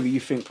salary, you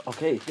think,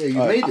 okay, Yeah, you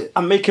made it.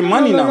 I'm making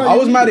money now. I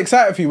was mad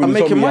excited for you when I'm you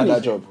told me making you had money.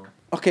 that job.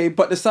 Okay,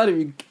 but the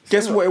salary,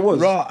 guess what it was?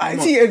 Raw IT It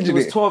was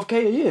engineer. 12k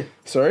a year.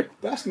 Sorry?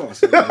 That's not a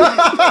salary. Yeah,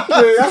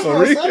 that's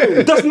not a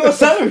salary. That's not a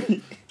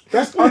salary.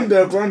 That's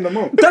under $1,000 a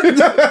month.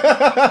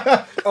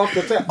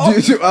 After tax.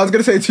 I was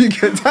going to say, do you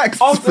get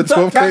taxed After for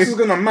 12k? Tax is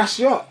gonna mash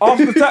you up.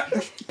 After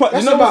tax. But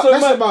That's you know what's so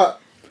that's mad? about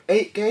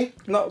 8k.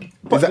 No,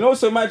 but you know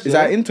what's so mad? Is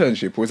that an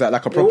internship or is that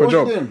like a proper What was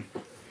job? you doing?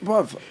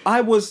 Bruv,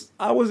 I was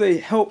a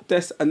help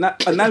desk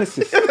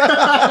analysis.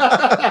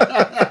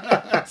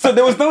 So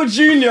there was no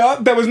junior,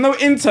 there was no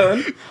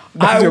intern.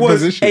 I your was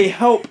position. a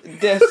help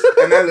desk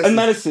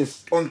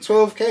analysis On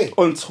 12k.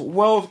 on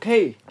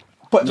 12k.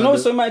 But you know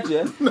what's so mad,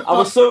 yeah?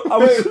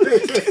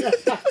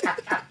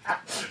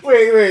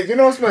 Wait, you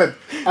know what's mad?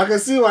 I can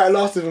see why it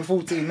lasted for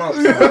 14 months.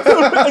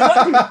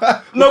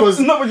 No, but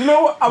you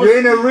know what? You're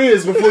in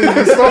arrears before you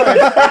even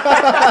started.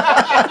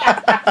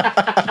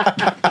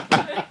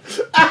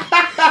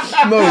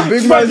 No,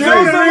 big But man you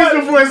know thing. what?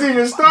 Before it's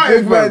even started,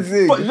 Big bro. man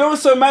thing. But you know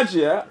what's so mad,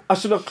 yeah? I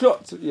should have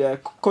clocked, yeah,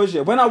 cause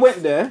when I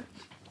went there,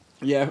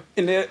 in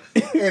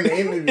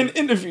the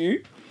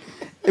interview,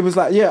 it was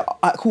like,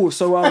 cool.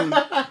 So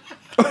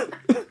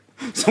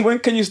so when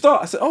can you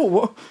start? I said,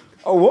 what?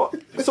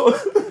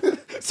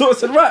 So I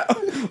said,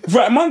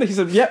 right Monday. He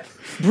said, yep,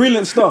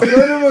 brilliant stuff.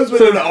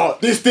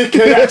 This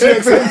dickhead actually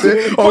accepted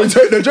me. Oh, he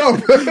took the job.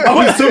 He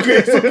took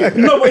it.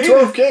 No, but he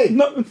 12K.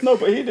 No,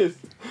 but he did.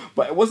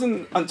 But it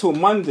wasn't until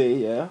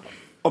Monday,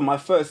 on my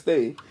first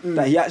day,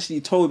 that he actually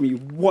told me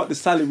what the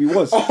salary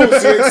was. Oh, so you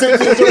accepted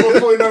the job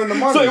before you know the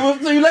money. So it was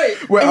too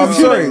late. Wait, It I'm was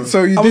too sorry. late.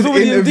 So you I was did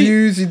already in deep.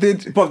 interviews, you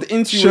did But the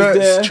interview was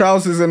there. shirts,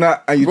 trousers and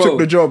that, and you Bro, took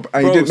the job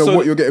and you didn't know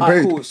what you're getting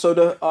paid. Cool. So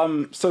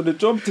the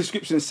job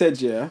description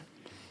said,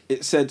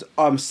 it said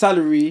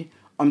salary,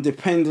 I'm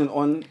dependent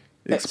on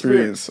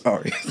experience.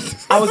 Oh,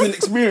 I was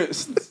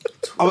inexperienced.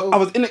 I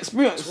was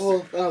inexperienced.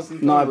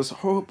 12,000. No, it was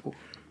horrible.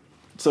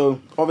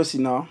 So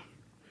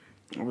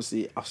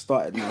obviously I've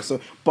started now. So,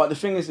 but the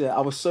thing is, I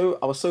was so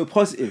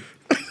positive.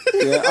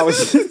 I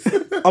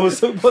was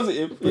so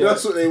positive. But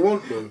that's what they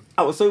want, though.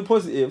 I was so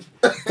positive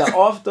that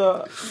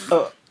after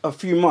a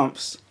few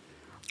months,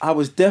 I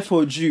was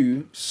therefore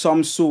due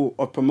some sort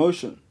of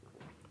promotion.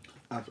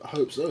 I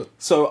hope so.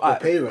 So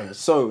pay rise.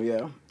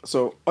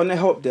 So on the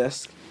help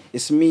desk,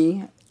 it's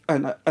me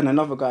and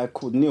another guy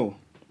called Neil.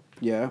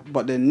 Yeah.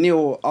 But then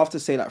Neil, after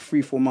say like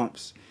 3-4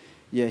 months,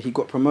 he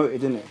got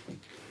promoted, innit?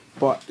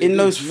 But in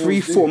those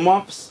 3-4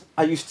 months,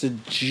 I used to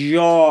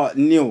jar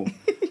Neil.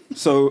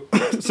 so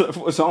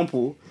for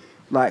example,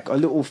 like a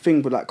little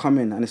thing would like come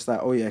in and it's like,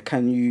 oh yeah,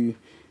 can you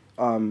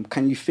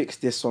fix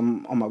this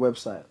on my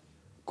website?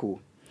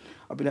 Cool.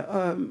 I'll be like,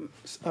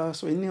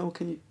 sorry Neil,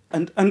 can you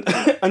and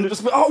they'll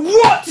just be, oh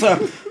what?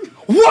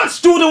 What,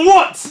 Jordan,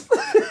 what?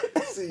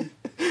 See,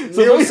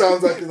 Neil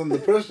sounds like he's under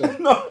pressure.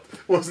 No.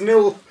 Was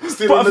Neil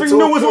still But on I the think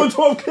Neil top? was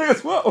on 12k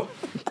as well.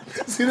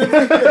 See the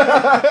thing?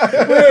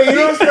 Wait, you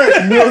know what's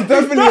mad? Neil's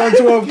definitely on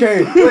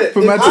 12k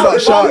for man to start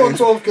If I'm on shouting.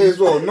 12k as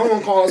well, no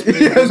one can ask me.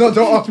 Yeah, no,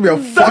 don't ask me a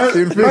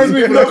fucking That's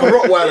me thing. like a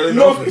Rottweiler in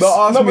the office. Don't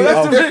ask No, me but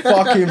that's the a thing.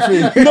 fucking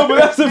thing. No, but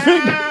that's the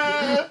thing.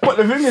 But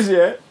the thing is,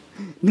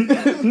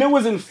 Neil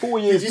was in 4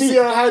 years Did you deep.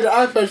 see how high the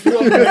iPad flew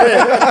up in the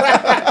air?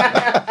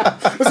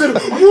 I said,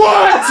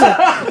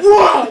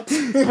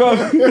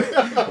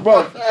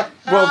 what?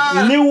 Bro,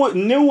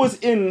 Neil was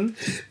in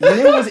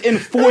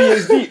 4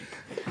 years deep.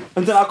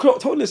 And then I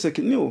clocked, hold on a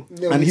second, Neil.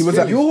 And he was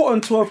at You're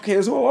on 12k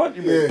as well, aren't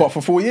you, mate? Yeah. But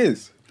for 4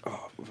 years.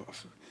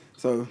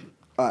 So,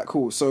 alright,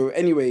 cool. So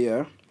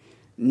anyway,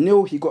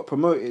 Neil, he got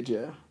promoted,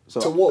 So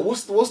So what?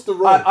 What's the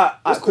role?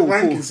 What's the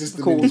ranking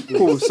system in this place?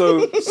 Cool.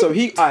 So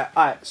he,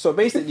 so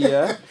basically,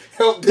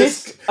 Help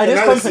this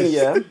analysis.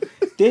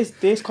 company,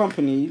 this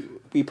company,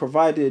 we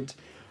provided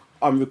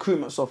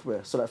recruitment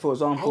software. So like for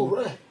example,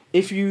 Oh, right.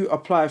 if you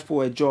apply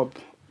for a job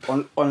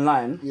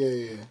online,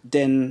 Yeah.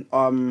 then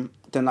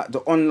like the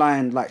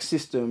online like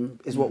system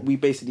is what we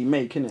basically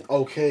make, innit?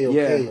 Okay.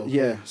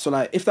 Yeah. So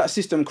like if that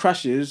system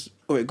crashes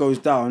or it goes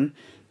down,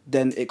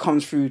 then it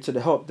comes through to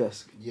the help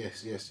desk.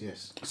 Yes.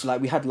 So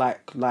like we had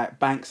like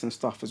banks and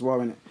stuff as well,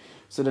 innit?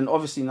 So then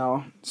obviously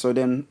now, so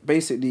then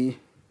basically,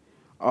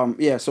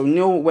 so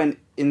Neil went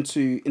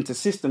into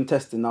system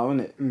testing now,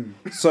 innit?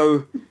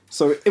 So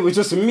it was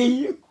just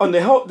me on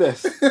the help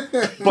desk,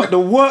 but the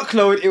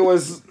workload, it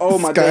was, oh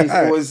my Sky days,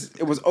 high.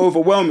 it was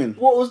overwhelming.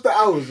 What was the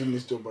hours in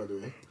this job, by the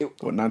way?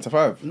 What, 9 to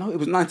 5? No, it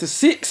was 9 to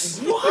 6.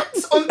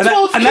 What? On And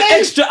 12K? that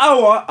extra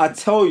hour, I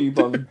tell you,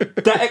 bro,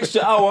 that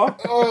extra hour.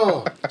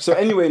 Oh. So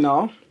anyway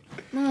now,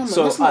 No, man,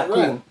 so that's not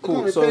alright, right. cool.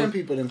 Can't be So paying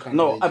people them kind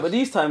no, of wages. but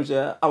these times,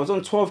 yeah, I was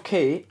on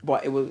 12K,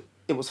 but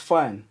it was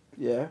fine.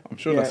 Yeah, I'm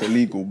sure Yeah. that's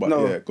illegal, but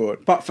No. yeah, go on.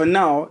 But for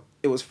now,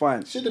 it was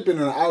fine. Should have been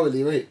on an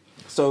hourly rate.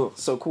 So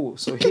cool.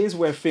 So here's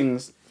where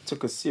things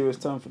took a serious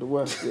turn for the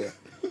worse. Yeah,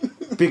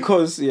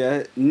 because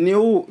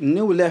Neil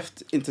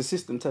left into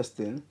system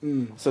testing.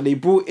 So they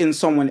brought in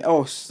someone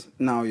else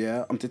now.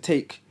 Yeah, to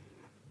take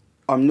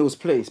Neil's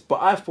place.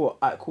 But I thought,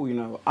 alright, cool. You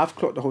know, I've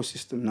clocked the whole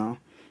system now.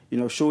 You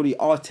know, surely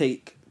I'll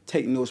take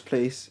Neil's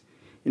place.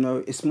 You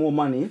know, it's more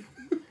money.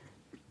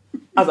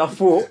 As I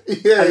thought, Yeah,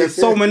 and then yeah.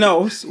 someone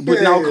else would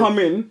Yeah, now yeah. come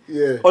in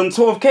Yeah. on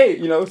 12K.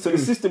 You know, so the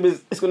system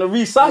it's gonna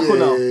recycle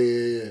now.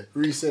 Yeah.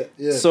 Reset.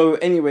 Yeah. So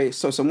anyway,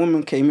 so some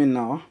woman came in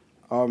now,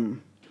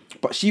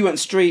 but she went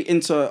straight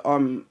into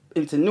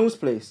Neil's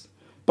place,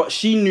 but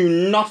she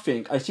knew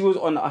nothing, and she was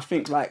on, I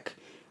think, like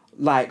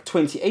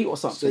 28 or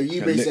something. So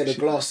you basically had a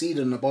glass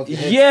ceiling above your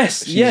head.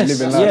 Yes, She's yes,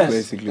 living life, yes,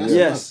 basically, That's yeah.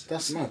 yes, mad.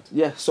 That's mad.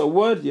 yeah. So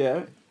word,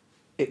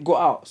 it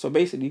got out. So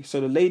basically, so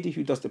the lady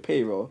who does the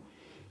payroll,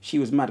 she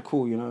was mad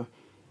cool, you know.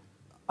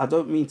 I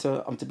don't mean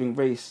to bring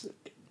race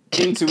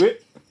into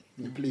it,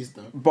 Yeah, please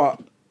don't.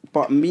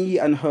 but me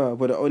and her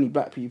were the only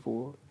black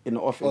people in the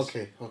office.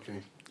 Okay.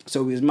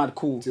 So it was mad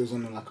cool. It was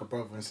on like a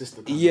brother and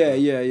sister. kind of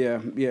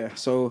Yeah.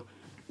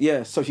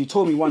 thing. So she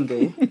told me one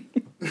day,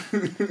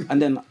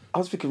 and then I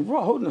was thinking,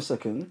 right, hold on a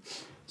second.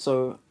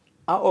 So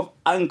out of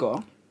anger,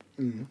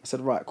 I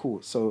said, right,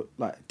 cool. So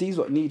like these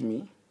lot need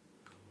me.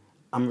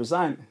 I'm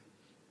resigning.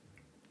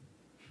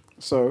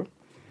 So,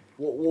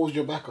 What was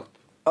your backup?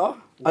 I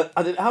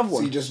didn't have So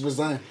one, you just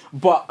resigned.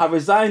 but I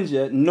resigned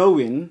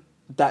knowing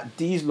that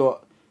these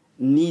lot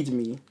need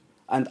me,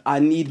 and I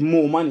need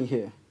more money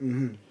here.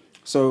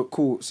 So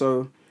cool.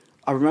 So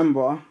I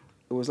remember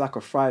it was like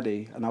a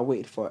Friday, and I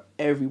waited for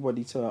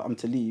everybody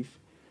to leave,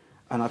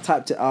 and I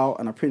typed it out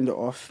and I printed it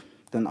off.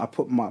 Then I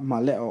put my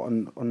letter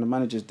on the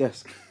manager's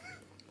desk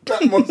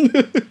That must.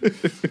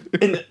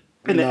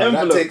 in the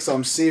envelope. That takes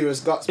some serious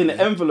guts. In man.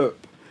 the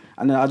envelope,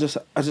 and then I just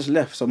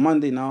left. So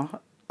Monday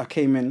now I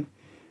came in,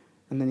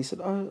 and then he said,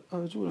 "Oh,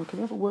 Jordan, can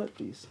we have a word,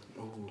 please?"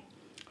 Ooh.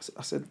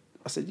 I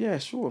said, yeah,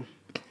 sure.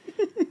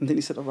 And then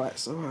he said, all right,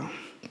 so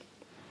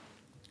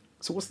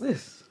what's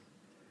this?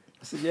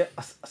 I said,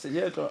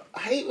 yeah, Jordan. I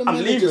hate when I'm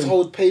managers leaving.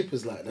 hold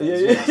papers like that. Yeah,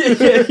 as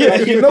well. yeah.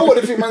 Like, you know what?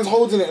 If your man's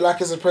holding it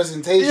like it's a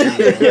presentation,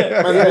 man's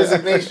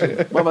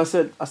resignation. But I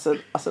said,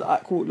 all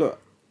right, cool, look,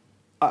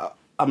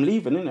 I'm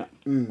leaving, innit?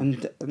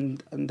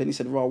 And then he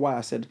said, well, why?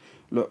 I said,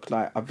 look,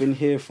 like, I've been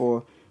here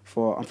for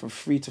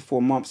 3 to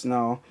 4 months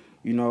now.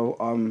 You know,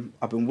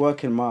 I've been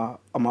working my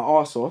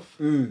arse off,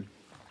 and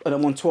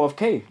I'm on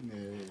 12K. Yeah.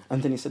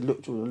 And then he said,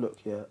 look, Jordan, look,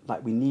 yeah,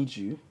 like, we need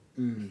you.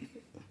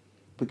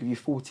 We'll give you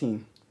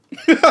 14.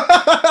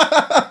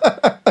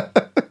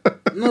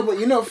 No, but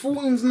you know,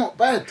 14's not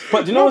bad.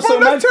 But do you know what's Bro,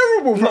 so that's mad?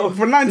 terrible.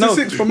 For 9 to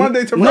 6, from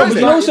Monday to No, but Friday.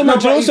 you know what's so No,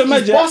 mad? You know what's so but mad?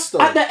 he's Yeah? boss,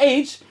 though. At that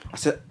age,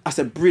 I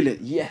said,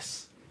 brilliant,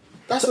 yes.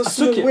 That's So a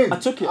small win. I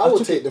took it. I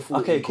would take the 14K.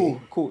 Okay,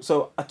 cool.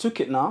 So I took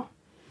it now.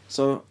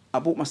 So I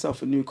bought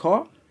myself a new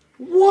car.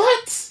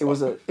 What? It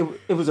was a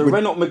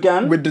Renault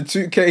Megane. With the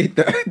 2K,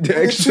 the The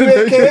extra.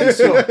 2K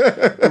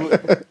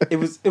extra.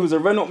 It was a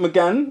Renault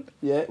Megane.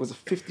 Yeah, it was a I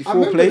 54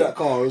 remember plate. that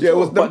car as Yeah, it well.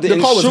 was But the The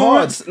car was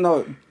hard. insurance,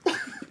 no.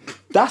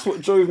 That's what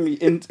drove me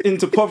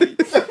into poverty.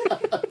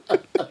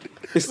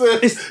 It's So the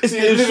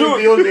you're living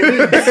insurance. beyond your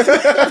means.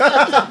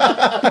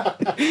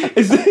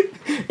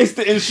 It's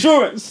the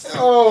insurance.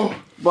 Oh.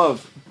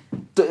 Bruv,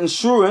 the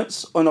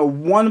insurance on a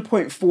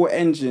 1.4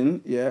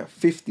 engine,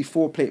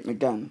 54 plate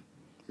Megane,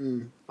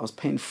 I was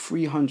paying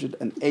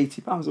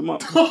 £380 a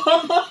month.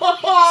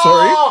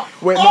 Sorry?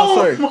 Wait, no,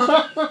 sorry.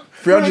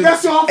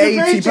 That's half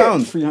your £380.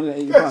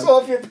 £380. That's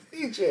off your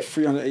paycheck.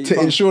 £380. To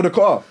insure the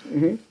car.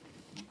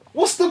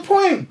 What's the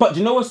point? But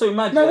you know what's so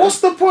mad? No, yeah? what's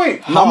the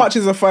point? How much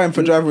is a fine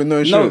for driving with no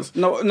insurance?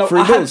 No, $3.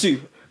 I had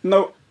to.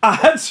 No, I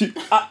had to.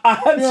 I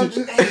had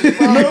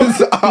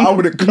to. I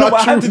would have No, but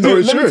I cut had you to with do no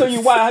it. Let me tell insurance.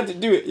 you why I had to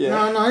do it, yeah.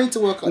 No, I need to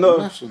work out the No,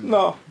 maths on that.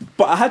 no.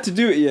 But I had to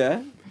do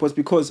it, was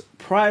because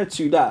prior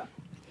to that,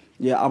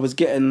 I was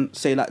getting,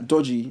 say, like,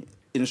 dodgy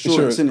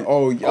insurance, innit?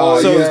 Oh,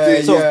 So-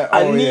 yeah, so yeah.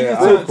 I oh, needed yeah.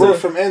 to- Growth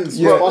from ends.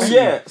 Yeah. Possible.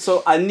 Yeah,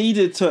 so I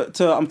needed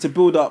to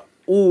build up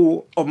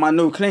all of my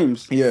no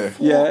claims. Yeah.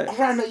 Yeah.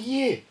 Around a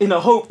year. In the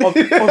hope of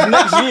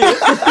next year.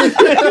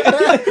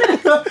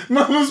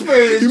 Man was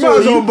paying You might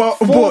as well bought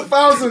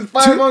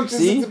 4,500.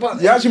 See?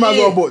 You actually might as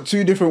well bought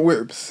 2 different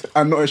whips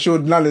and not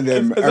assured none of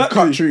them and Exactly.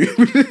 cut through.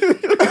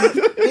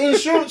 The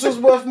insurance was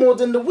worth more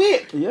than the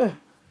whip. Yeah,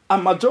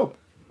 and my job.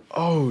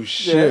 Oh Yeah.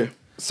 shit.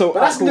 So But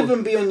that's cool.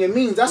 living beyond your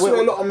means. That's Wait,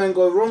 where a lot of men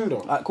go wrong, though.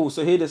 Alright, cool.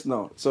 So hear this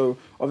now. So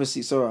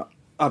obviously,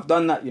 I've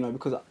done that,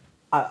 because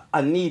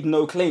I need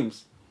no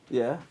claims.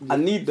 Yeah, I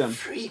need them.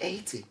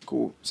 380.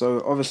 Cool.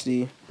 So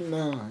obviously,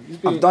 Nah,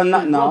 I've done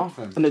that now,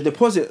 and the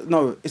deposit.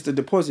 No, it's the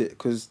deposit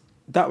because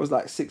that was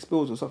like 6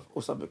 bills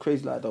or something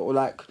crazy like that, or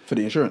like For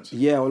the insurance.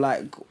 yeah, or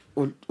like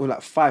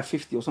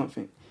 550 or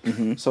something.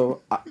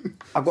 So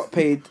I got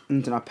paid,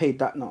 and then I paid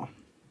that now.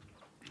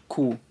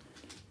 Cool.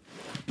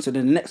 So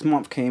then the next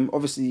month came.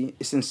 Obviously,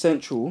 it's in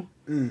Central.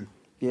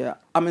 Yeah,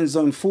 I'm in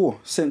Zone 4,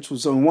 Central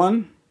Zone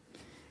 1.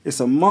 It's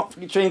a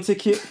monthly train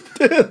ticket.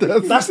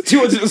 That's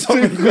 200 and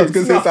something. I was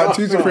gonna say it's like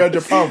 £200 to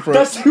 £300 for it.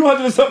 That's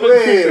 200 and something.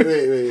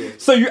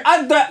 Wait. So you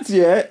add that,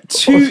 yeah,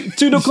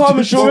 to the car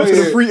insurance. To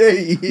the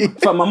 380.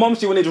 But my mum,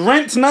 she wanted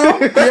rent now.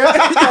 I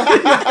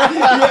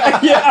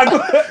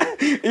got.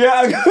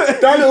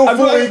 That little I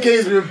got-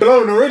 40K's been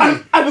blown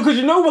already. And because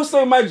you know what's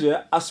so mad,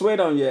 yeah? I swear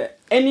down, yeah.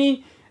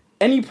 Any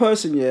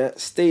person, yeah,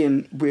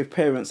 staying with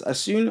parents, as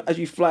soon as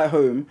you fly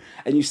home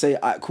and you say,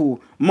 alright, cool,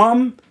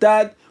 mum,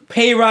 dad,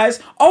 pay rise.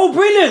 Oh,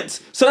 brilliant!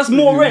 So that's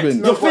more rent.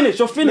 brilliant. You're finished.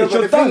 You're No, finished. but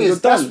You're the thing done. You're is,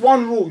 that's done.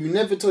 one rule. You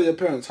never tell your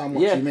parents how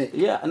much Yeah, you make.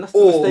 yeah, and that's the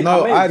Or- mistake No,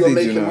 I made. I You're did,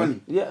 making you know. money.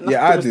 Yeah, and that's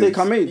Yeah, I the mistake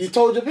did. I made. You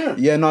told your parents.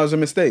 Yeah, no, it was a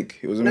mistake.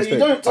 It was a No, mistake. you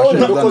don't I tell shouldn't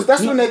them have done because it.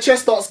 that's when their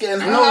chest starts getting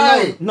No,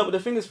 high. but the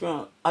thing is,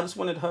 Fiona, I just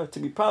wanted her to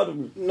be proud of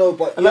me. No,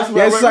 but And that's yeah,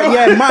 where Yeah, it's like,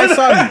 yeah, my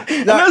son.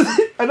 Like,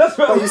 And that's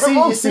what But you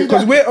see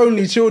because that- we're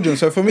only children,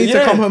 so for me to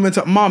Yeah. come home and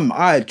tell Mum,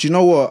 do you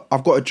know what?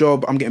 I've got a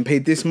job. I'm getting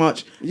paid this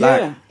much. Yeah.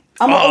 Like,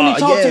 I'm the only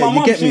child yeah, to my you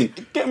mum. get me?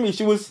 Get me?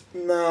 She was.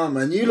 Nah,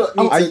 man, you lot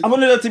need I to.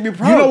 wanted her to be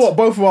proud. you know what?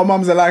 Both of our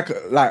mums are like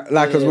as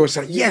well. She's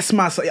like, yes,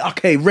 man. So,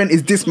 okay, rent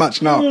is this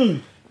much now.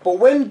 But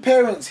when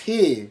parents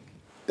hear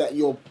that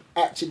you're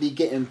actually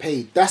getting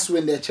paid, that's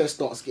when their chest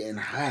starts getting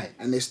high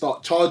and they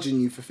start charging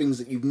you for things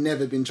that you've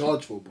never been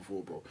charged for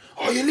before, bro.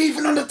 Oh, you're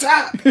leaving on the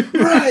tap,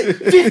 right?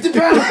 £50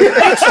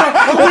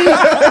 extra a week.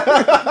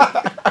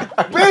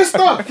 Bare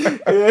stuff.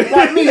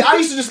 Like me, I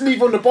used to just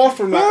leave on the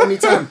bathroom like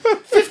anytime.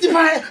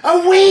 £50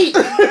 a week.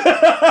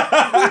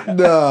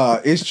 Nah,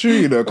 it's true,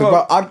 you know.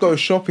 Because I'd go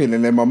shopping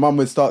and then my mum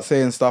would start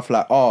saying stuff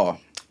like, do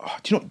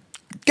you know,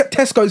 get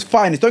Tesco's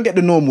finest. Don't get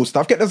the normal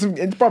stuff. Get this.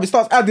 It probably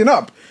starts adding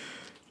up.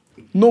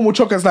 Normal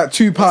chocolate's like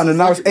 £2 and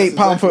now it's That's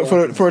 £8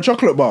 exactly for a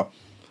chocolate bar.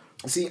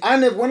 See,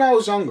 when I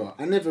was younger,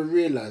 I never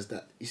realised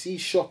that, you see,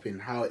 shopping,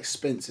 how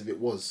expensive it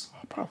was.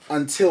 bruv.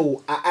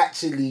 Until I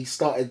actually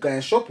started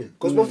going shopping.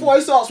 Because before I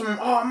used to ask my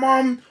mum,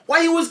 mum,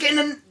 why you always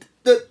getting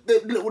the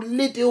little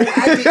Lidl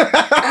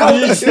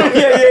Aldi stuff?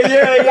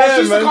 Yeah, Like, she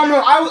used to man. come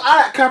home,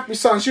 I like Capri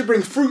Sun, she'd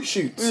bring fruit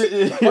shoots.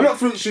 Well, not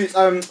fruit shoots,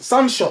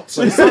 sun shots.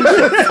 Sorry, sun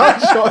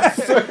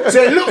shots.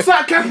 So it looks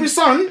like Capri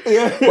Sun, but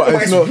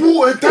it's not.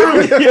 watered down.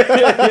 Like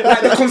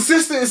the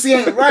consistency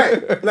ain't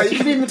right. Like you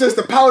can even taste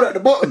the powder at the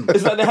bottom.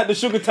 It's like they had the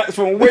sugar tax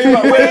from way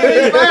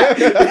back.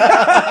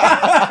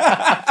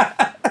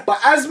 But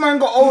as man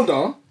got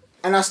older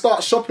and I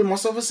start shopping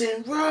myself, I'm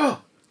saying, bro,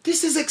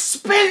 this is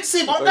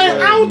expensive. I'm going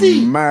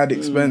Aldi. Mad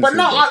expensive. But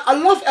no, I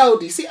love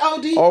Aldi. See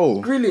Aldi?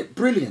 Oh.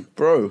 Brilliant.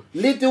 bro.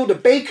 Lidl, the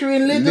bakery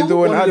in Lidl, Lidl and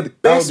one of the Aldi.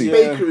 best Yeah.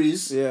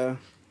 bakeries Yeah.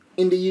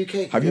 in the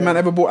UK. Have you man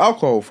ever bought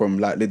alcohol from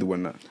like Lidl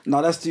and that?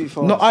 No, that's too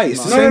far. No,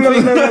 it's the No, same no,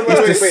 thing.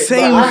 wait. It's the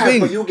same But I have,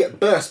 thing. but you'll get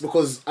burst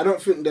because I don't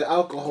think the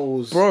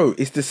alcohol's... Bro,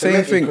 it's the same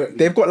Fermented thing. correctly.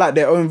 They've got like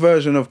their own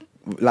version of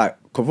like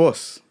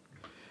Kavos.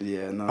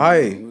 Yeah, no.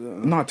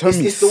 No, tell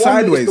me It's the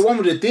sideways. one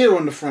with the deer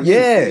on the front.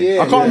 Yeah,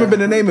 I can't remember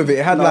the name of it.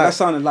 It had No, like that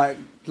sounded like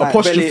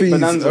apostrophes.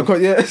 Bonanza.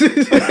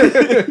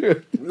 Yeah.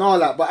 No,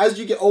 like, but as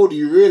you get older,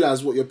 you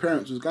realise what your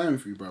parents was going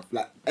through, bro.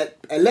 Like,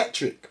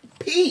 electric.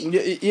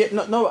 Peak. Yeah,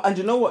 no, and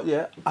you know what?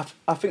 Yeah,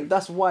 I think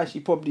that's why she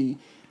probably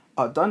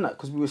done that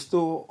because we were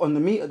still on the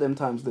meter them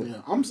times then.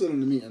 Yeah, I'm still on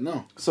the meter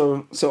now.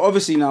 So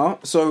obviously now,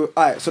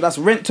 alright, so that's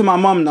rent to my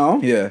mum now.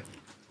 Yeah.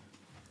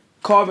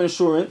 Car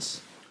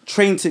insurance,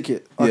 train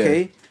ticket.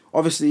 Okay,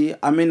 obviously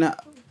I'm in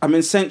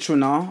Central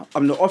now.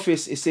 The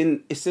office. It's in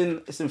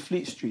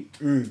Fleet Street.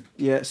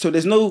 Yeah, so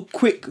there's no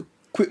quick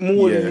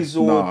Morley's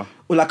nah.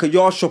 or like a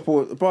yard shop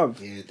or bruv.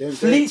 Yeah, them-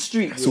 Fleet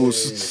Street. It's all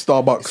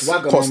Starbucks, It's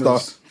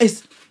Wagamama's.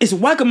 Costa. It's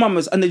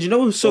Wagamama's, and then you know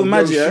what's so Or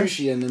mad, Yo yeah?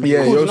 Sushi and them.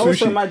 Yeah, Cool, Yo you know what's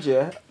so Sushi. mad,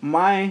 yeah?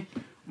 My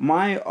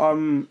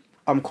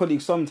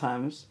colleague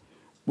sometimes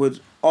would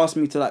ask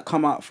me to like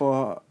come out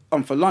for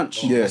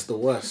lunch. Yeah. That's the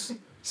worst.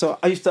 So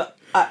I used to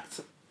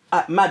act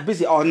mad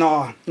busy. Oh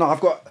no, I've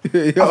got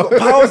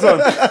powers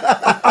on.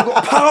 I've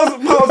got powers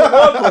of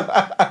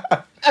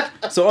work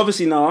on. So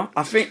obviously now,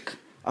 I think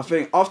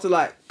after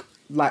like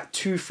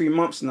 2-3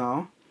 months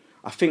now,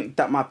 I think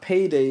that my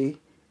payday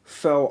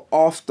fell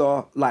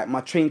after like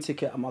my train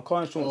ticket and my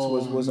car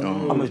insurance was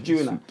I was due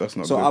in that. That's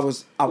not so good. I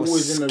was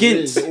Always in the skint.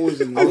 arrears,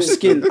 always in the I was arrears.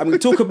 skint. I mean,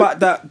 talk about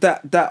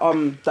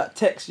that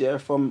text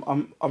from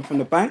I'm from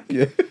the bank.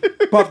 Yeah.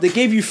 But they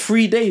gave you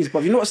 3 days.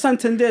 But you know what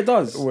Santander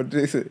does? What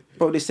did they say?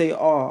 Bro, they say,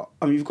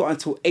 you've got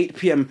until 8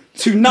 p.m.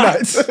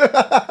 tonight.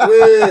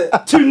 Wait,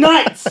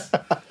 Tonight, so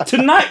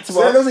that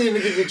bro. doesn't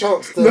even give you a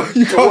chance to.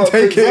 You to can't work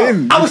take things it out.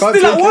 in. I You was can't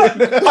still at take work.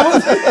 it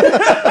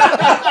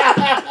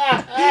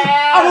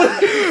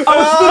I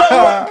was still at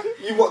work.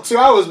 You got 2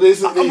 hours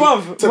basically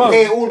Bruv, to bruv.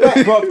 pay it all back.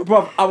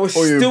 Bruv, I was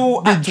Oh, you're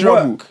still big at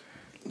trouble. work.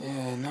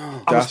 Yeah, no. I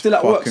was That's still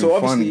at work. fucking So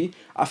obviously,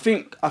 I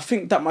think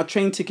that my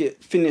train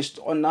ticket finished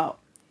on that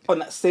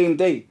same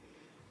day.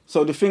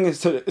 So the thing is,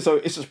 so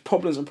it's just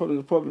problems and problems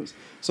and problems.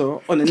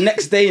 So on the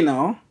next day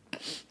now,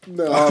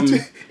 No,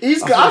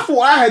 he's got, I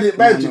thought I had it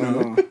bad, you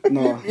know.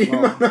 no.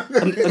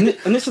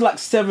 And this is like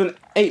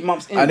 7-8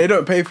 months in. And they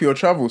don't pay for your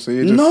travel, so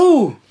you just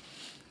No.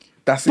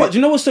 That's But it. do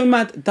you know what's so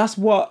mad? That's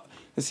what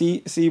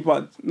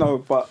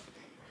but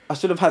I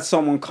should have had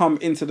someone come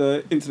into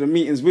the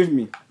meetings with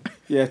me.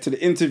 Yeah, to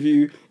the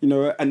interview,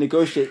 and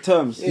negotiate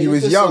terms. Yeah, He was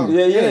just young.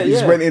 Yeah. He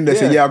just went in there and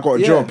said, "Yeah, I got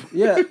a job."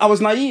 Yeah, I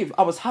was naive.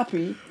 I was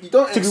happy. You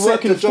don't to be accept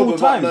working a job full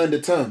without time. knowing the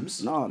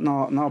terms. No,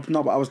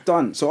 but I was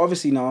done. So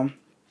obviously now,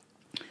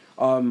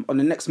 on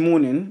the next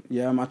morning,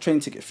 my train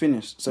ticket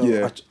finished. So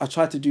Yeah. I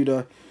tried to do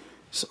the,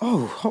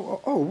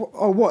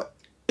 what?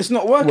 It's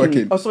not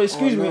working. Oh, sorry,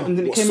 excuse me. And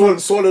then he came over.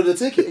 Swallow the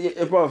ticket.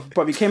 Yeah,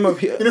 bruv, he came over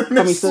here.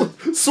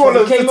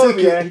 Swallow he came the over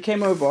ticket. here. He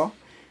came over.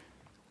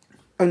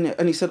 And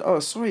he said, "Oh,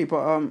 sorry,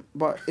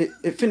 but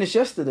it finished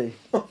yesterday."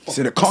 He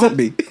said it can't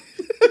be.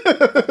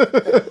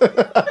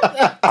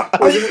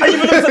 I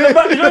even looked at the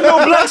back. You know the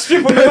little black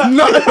strip on the back.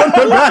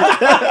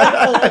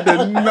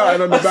 There's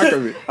nothing on the back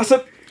of it. I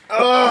said,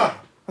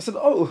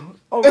 oh,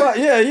 right,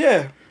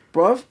 yeah,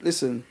 bruv.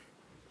 Listen,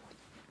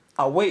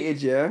 I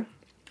waited,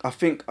 I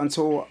think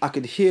until I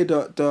could hear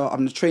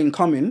the train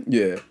coming,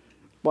 Yeah.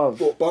 bruv.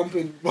 What,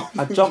 bumping?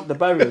 I jumped the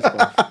barriers,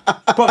 bruv.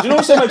 Bruv, you know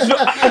what's so much?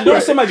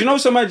 You know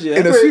what's so much, yeah?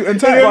 In a suit and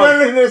tie.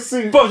 Bruv. in a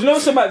suit. Bruv, you know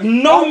what's so much?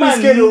 No I'm man.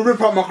 scared he'll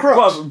rip out my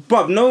crotch.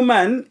 Bruv, no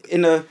man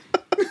in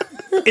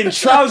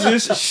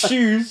trousers,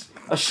 shoes,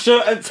 a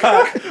shirt and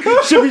tie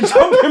should be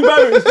jumping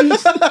barriers.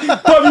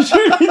 Bruv, you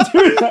shouldn't be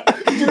doing that.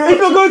 If you're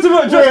going to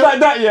work dressed like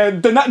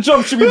that, then that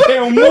job should be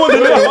paying more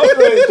than that.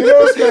 Wait, do you know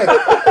what's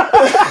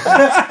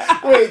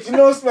mad? Wait, do you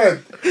know what's mad?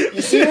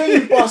 You see when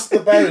you bust the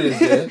barriers,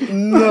 yeah?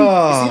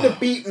 No. You see the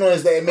beat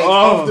noise that it makes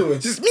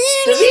afterwards? Just No,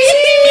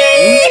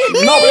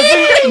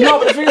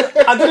 but the thing is,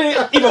 I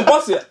didn't even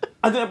bust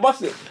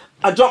it.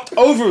 I jumped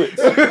over it.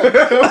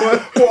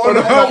 on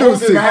a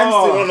hurdles thing.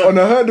 On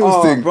a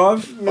hurdles thing.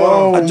 Bruv.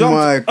 Oh I jumped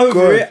my over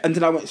God. it and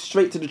then I went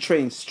straight to the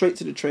train. So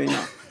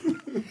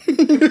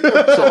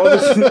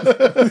obviously,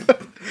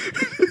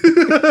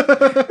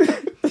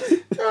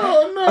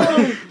 Oh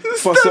no!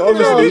 so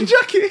obviously,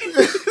 jacket.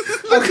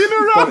 Looking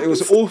around. but it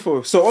was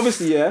awful. So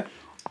obviously,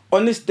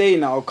 on this day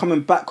now,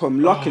 coming back home,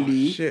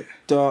 luckily, shit.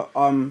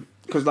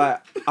 because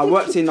like I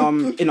worked in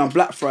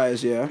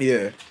Blackfriars,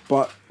 Yeah.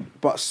 But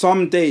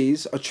some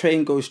days a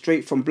train goes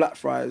straight from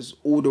Blackfriars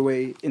all the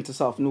way into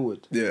South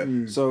Norwood. Yeah.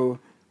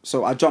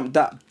 So I jumped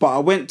that, but I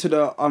went to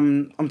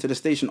the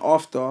station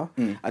after,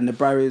 and the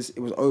barriers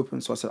it was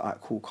open. So I said, "Alright,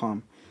 cool,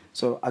 calm."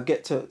 So I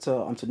get to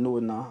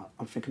Norwood now.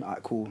 I'm thinking,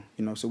 "Alright, cool."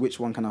 So which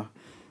one can I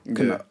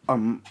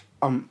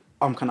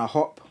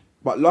hop?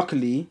 But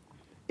luckily,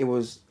 it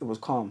was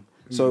calm.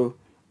 So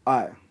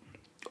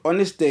on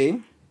this day,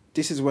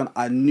 this is when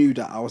I knew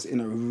that I was in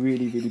a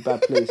really, really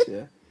bad place,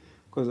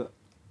 because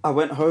I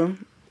went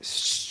home,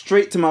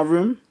 straight to my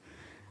room,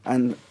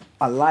 and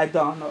I lied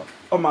down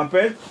on my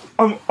bed,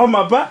 on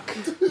my back,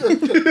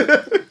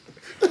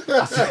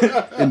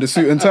 In the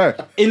suit and tie.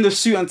 in the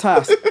suit and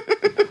tie.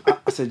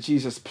 I said,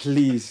 "Jesus,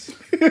 please.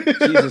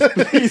 Jesus,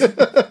 please.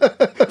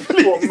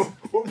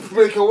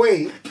 Break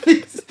away.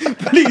 Please.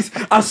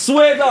 I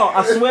swear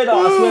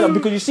down.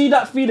 Because you see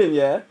that feeling,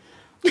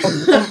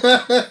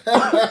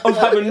 of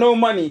having no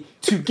money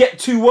to get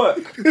to work.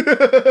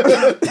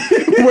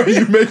 Where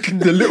you making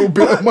the little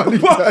bit of money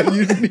that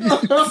you need.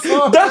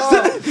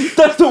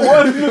 That's the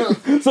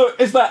worst. So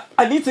it's like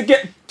I need to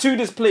get to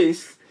this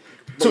place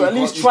to at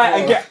least try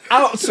and get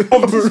out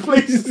of this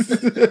place.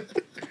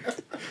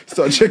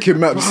 Start checking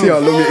maps, see how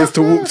long it is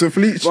to walk to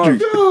Fleet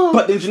Street.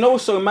 But then do you know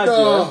what's so mad?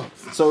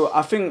 So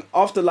I think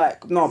after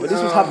but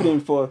this was happening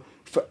for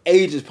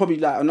ages, probably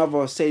like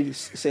another say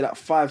like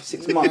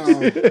 5-6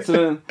 months. So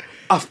then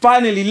I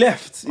finally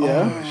left.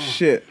 Oh,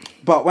 shit.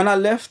 But when I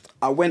left,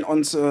 I went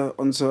onto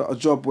a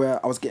job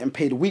where I was getting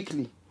paid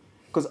weekly,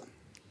 because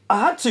I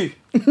had to.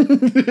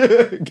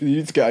 Can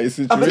you just get out of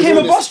your I situation? became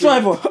a bus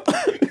driver.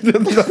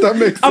 That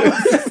makes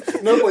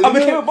sense. No, but I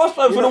became a bus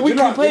driver for the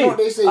weekly pay. You know what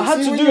they say? I had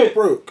See, to when do you're it.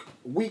 broke,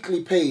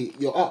 weekly pay,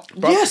 you're up.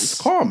 Yes.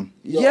 It's calm.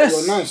 Yes.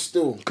 You're nice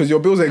still. Because your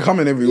bills ain't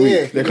coming every Yeah,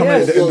 week. They're coming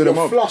at the end of the you're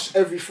month. flush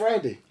every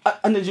Friday.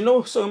 And then you know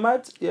what's so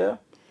mad?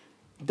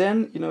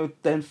 Then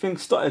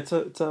things started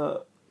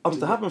to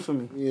happen for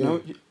me. Yeah.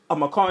 And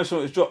my car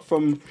insurance dropped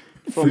from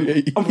from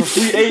 380. from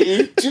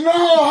 380 Do you know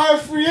how high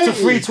 380? to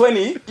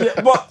 320.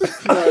 Yeah, but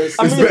No, it's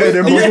better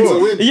than a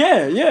before. win.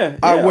 yeah,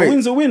 Ah, a wait.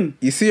 win's a win.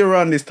 You see,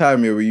 around this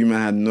time here where you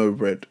man had no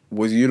bread,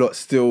 was you lot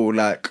still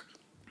like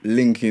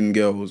linking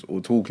girls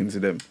or talking to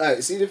them?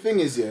 Alright, see the thing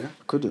is, yeah,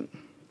 Couldn't.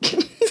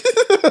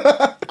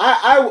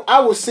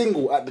 I was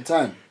single at the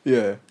time,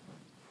 Yeah.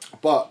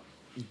 but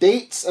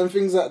dates and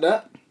things like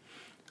that,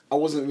 I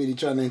wasn't really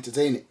trying to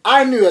entertain it.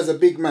 I knew as a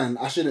big man,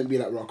 I shouldn't be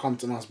like, bro, come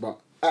to my house, but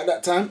at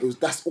that time,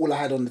 that's all I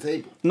had on the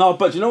table. No,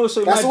 but you know what's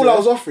so That's mad, all yeah? I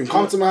was offering.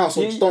 Come to my house,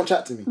 or Yeah, just don't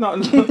chat to me.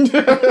 No,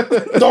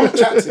 Don't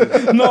chat to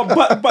me. no,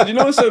 but you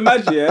know what's so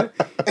mad, yeah?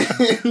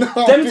 No,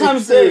 I'm Them being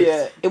times there, serious.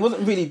 yeah, it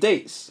wasn't really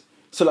dates.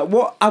 So like,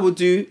 what I would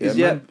do is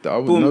man, I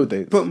would boom, know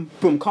dates. boom,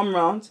 boom, come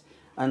round,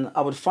 and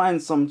I would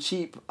find some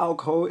cheap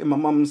alcohol in my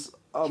mum's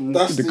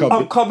That's the the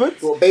cupboard. cupboard.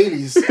 What,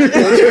 Baileys? Baileys.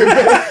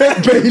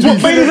 Baileys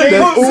ain't There's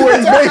got-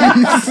 always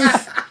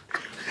Baileys.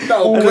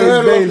 That'll Always curl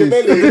up the Baileys.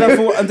 belly. And then I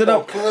thought, and then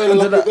That'll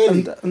curl up the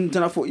belly. and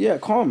then I thought, yeah,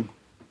 calm.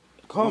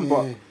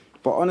 Yeah.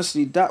 But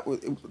honestly, that was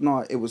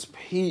it was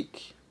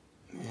peak.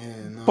 Yeah,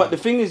 no. But the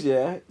thing is,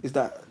 yeah, is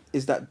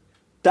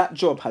that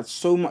job had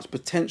so much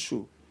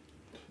potential.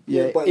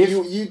 Yeah, but if,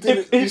 you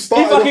did if you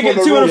started I off could get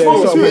on two the and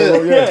wrong four,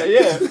 foot.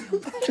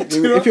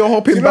 yeah. If you're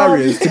hopping you know what I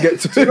barriers mean? to get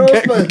Do you know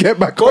what's mad? get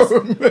back Cause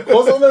home. I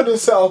know the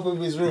setup of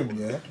his room,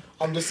 yeah.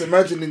 I'm just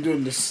imagining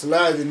doing the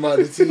sliding by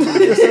the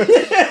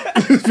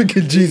TV.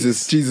 Thinking,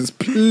 Jesus,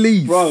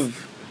 please. Bro,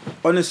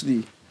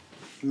 honestly,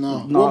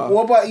 No. Nah.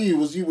 What about you?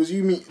 Was you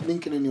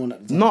linking anyone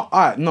at the time?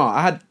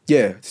 I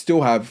had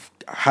still had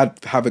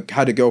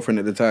a girlfriend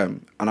at the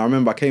time, and I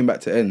remember I came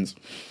back to ends,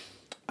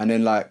 and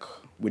then like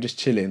we're just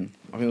chilling.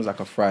 I think it was like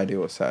a Friday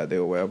or Saturday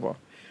or whatever.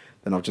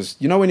 Then I've just,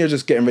 when you're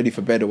just getting ready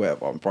for bed or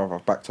whatever, brother,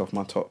 I've backed off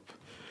my top.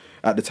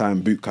 At the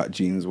time, bootcut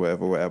jeans,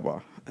 whatever,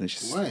 and it's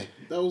just Why?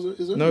 That was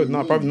is it no,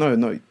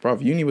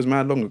 bruv, uni was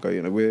mad long ago.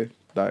 We're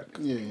like,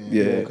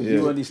 yeah. because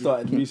you only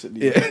started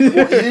recently. Yeah.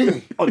 What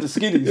uni? On the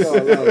skinnies.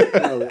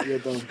 No, you're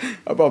done.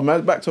 Bruv,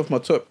 man backed off my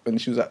top,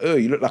 and she was like, "Oh,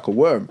 you look like a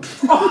worm."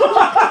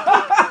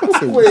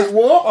 Wait,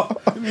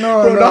 what?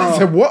 No, Bro, I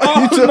said, "What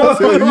are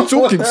you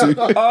talking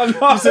to?" Oh,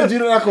 no. You said you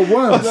look like a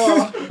worm.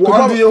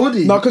 What, under your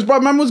hoodie? No, because bro,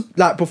 man was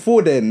like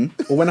before then,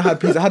 or when I had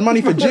pizza, I had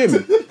money for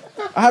gym.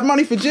 I had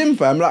money for gym,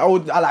 fam.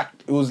 Like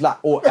it was like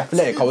all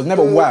athletic. I was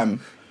never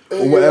wham or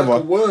you whatever. look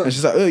like a worm. And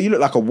she's like, "Oh, you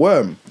look like a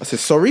worm." I said,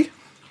 "Sorry."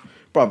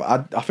 Bro,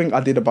 I think I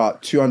did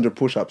about 200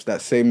 push-ups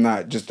that same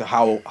night, just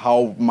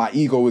how my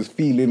ego was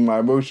feeling, my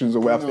emotions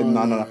or whatever.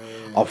 No.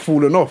 I've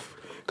fallen off.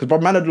 Because bro,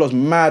 man had lost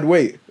mad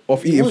weight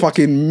off eating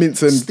fucking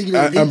mince and Stealing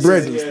and pizzas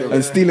bread and stuff.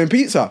 and stealing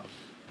pizza.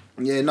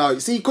 Yeah, no.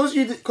 See, because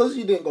you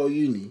didn't go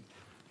uni,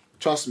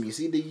 trust me.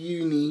 See, the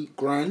uni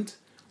grind,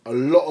 a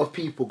lot of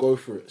people go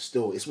through it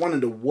still. It's one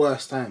of the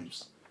worst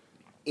times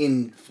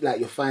in like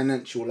your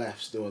financial life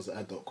still as an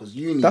adult. Because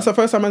uni. That's the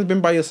first time I've been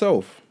by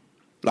yourself.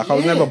 Like I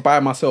was Yeah. never by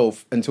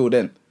myself until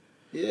then.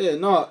 Yeah,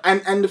 no.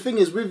 And the thing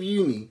is, with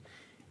uni,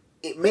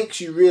 it makes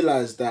you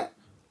realise that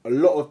a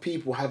lot of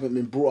people haven't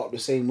been brought up the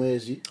same way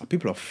as you.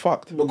 People are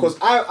fucked. Because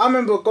I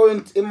remember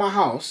going in my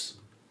house,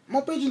 my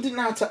bedroom didn't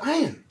know how to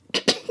iron.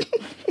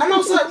 And I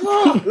was like,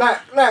 wow,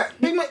 like,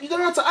 big man, you don't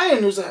know how to iron?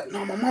 He was like,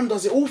 no, my mum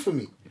does it all for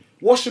me.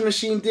 Washing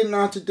machine, didn't know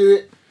how to do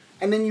it.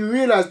 And then you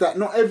realise that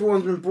not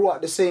everyone's been brought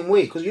up the same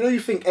way. Because you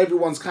think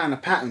everyone's kind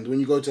of patterned when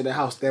you go to their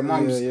house. Their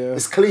mum's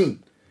is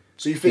clean.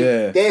 So you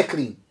think they're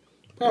clean.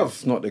 Bruv,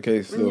 It's not the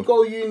case when you though.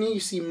 go uni, you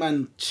see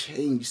man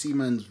change. You see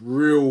man's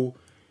real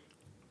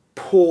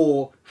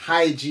poor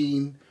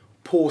hygiene,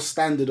 poor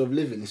standard of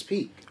living. It's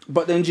peak.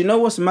 But then, do you know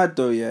what's mad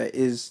though? Yeah,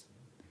 is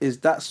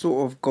that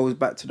sort of goes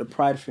back to the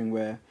pride thing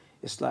where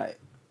it's like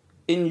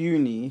in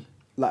uni,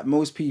 like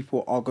most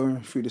people are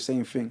going through the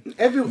same thing.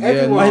 Everyone's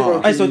no.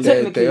 broken And so uni.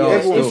 technically, they are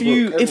yeah, still. if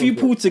you Everyone's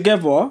pull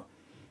together,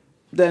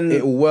 then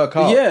It'll work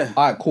out. Yeah,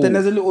 Alright, cool. Then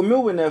there's a little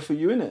meal in there for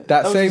you, innit?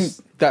 That was same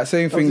just- thing was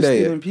just there.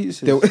 stealing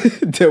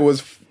pizzas. There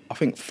was I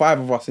think 5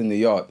 of us in the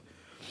yard.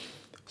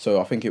 So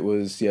I think it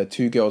was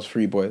 2 girls,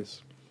 3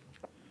 boys.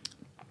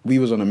 We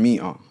was on a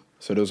meter.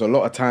 So there was a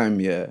lot of time,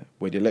 where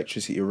the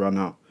electricity run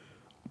out.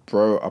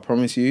 Bro, I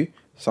promise you,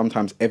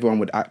 sometimes everyone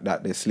would act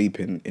like they're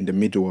sleeping in the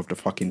middle of the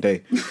fucking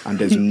day and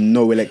there's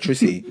no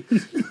electricity.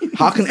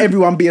 How can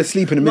everyone be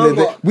asleep in the middle of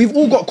the day? We've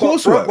all got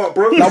coursework.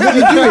 bro. Like, what are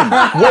you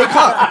doing? Wake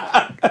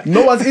up.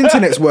 No one's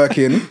internet's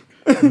working.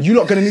 You're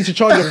not going to need to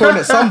charge your phone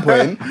at some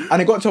point.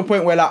 And it got to a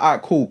point where like,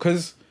 alright, cool,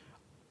 because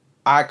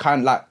I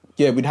can't like,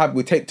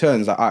 we'd take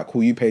turns like, alright,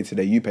 cool, you pay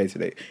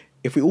today.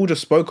 If we all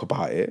just spoke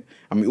about it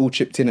and we all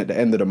chipped in at the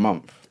end of the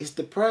month, It's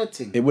the pride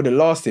thing. it would have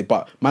lasted.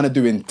 But man are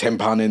doing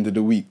 £10 end of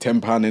the week,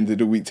 £10 end of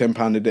the week,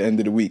 £10 at the end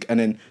of the week. And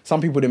then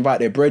some people would invite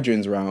their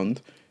brethrens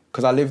round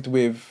because I lived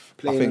with,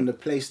 Playing on the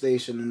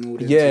PlayStation and all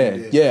that.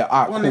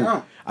 alright, Run it cool.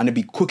 out. And they'd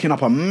be cooking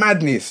up a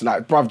madness,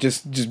 like bruv,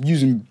 just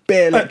using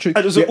bare electric.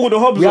 and just all the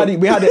hobs we on.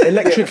 had an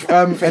electric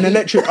an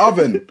electric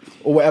oven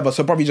or whatever.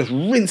 So bruv, you're just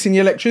rinsing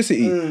your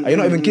electricity, and you're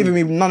not even giving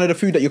me none of the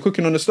food that you're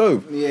cooking on the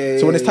stove. Yeah,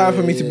 so when it's time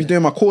yeah, for me to be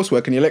doing my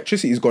coursework and the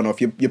electricity's gone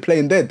off, you're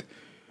playing dead.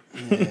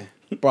 Yeah.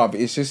 bruv,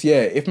 it's just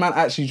if man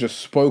actually just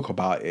spoke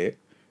about it,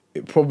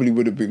 it probably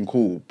would have been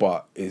cool.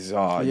 But it's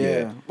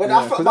yeah. But Yeah,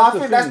 I 'cause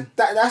think the thing.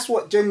 that's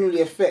what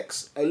generally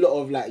affects a lot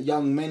of like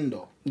young men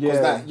though. Because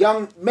Yeah. like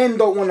young men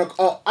don't want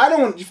to. I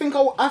don't want. You think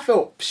I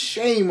felt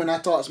shame when I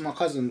talked to my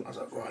cousin? I was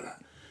like, right, like,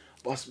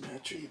 bust me a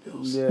tree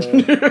bills. Yeah.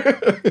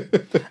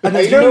 And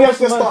then you know you have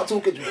to man- start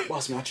talking to me,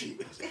 bust my tree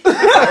bills. You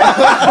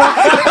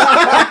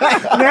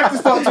have to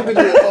start talking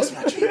to me, bust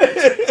my tree bills.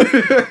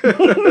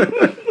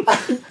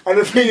 And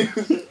the thing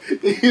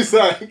is, he's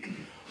like,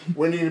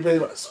 when you pay,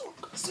 like, soon.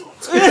 No,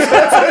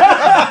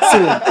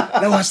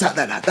 watch that.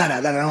 No,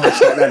 watch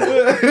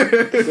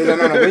that. He's like,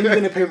 no, when you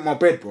gonna pay my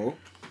bread, bro?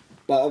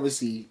 But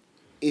obviously,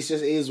 it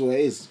is what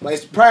it is. But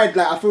it's pride.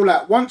 Like I feel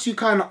like once you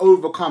kind of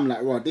overcome,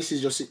 like, right, this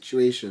is your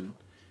situation.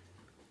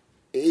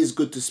 It is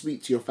good to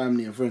speak to your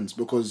family and friends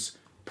because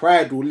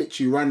pride will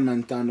literally run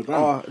man down the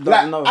ground. Oh,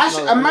 like, no,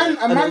 a man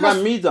and it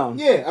ran me down.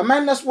 Yeah, a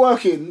man that's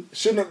working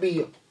shouldn't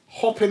be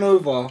hopping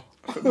over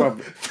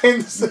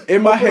fence.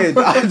 In my head,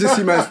 I just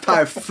see man's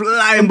tie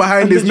flying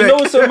behind his You neck. know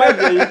what's so mad?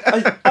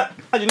 Yeah?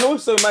 You know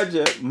what's so mad?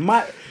 Yeah?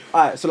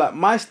 Alright, so like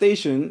my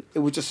station, it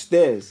was just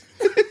stairs.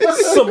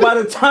 So by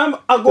the time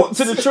I got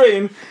to the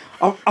train,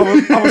 I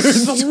was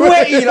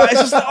sweaty. Like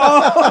it's just like,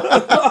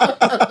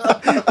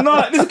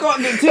 no, this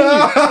can't continue.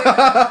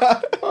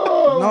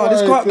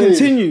 This can't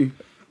continue.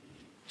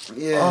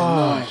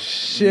 Yeah.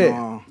 Shit.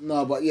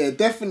 No, but yeah,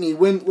 definitely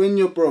when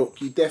you're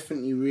broke, you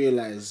definitely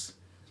realise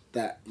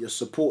that your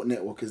support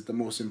network is the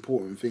most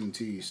important thing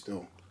to you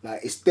still.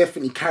 Like, it's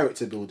definitely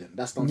character building.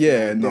 That's not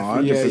Yeah,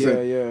 no, definitely.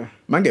 100%. Yeah.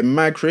 Man, get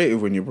mad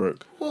creative when you're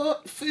broke.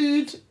 What?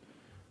 Food?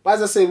 But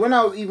as I say, when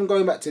I was even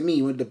going back to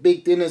me, with the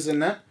big dinners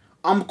and that,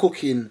 I'm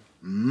cooking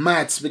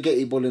mad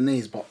spaghetti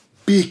bolognese, but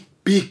big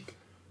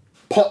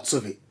pots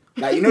of it.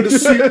 Like, you know the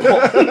soup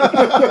pot?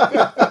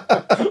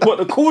 What,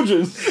 the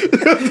cauldrons? I've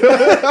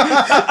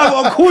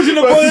got a cauldron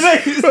of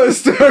bolognese.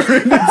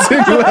 Stirring the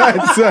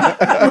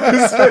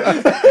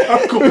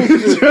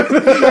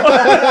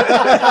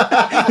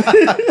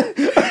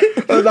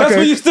That's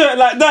when you stir it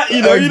like that,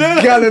 you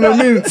know. Gallon of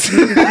mince.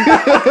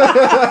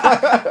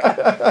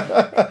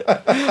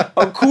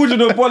 A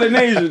cauldron of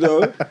bolognese, you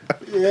know.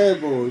 Yeah,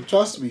 bro.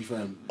 Trust me,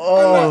 fam.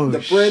 Oh, and,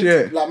 like, the bread,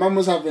 shit. like, man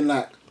was having,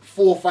 like,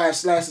 4 or 5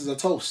 slices of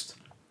toast.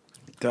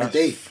 That's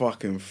day.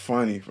 fucking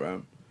funny,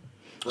 fam.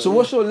 So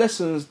what's your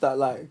lessons that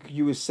like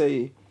you would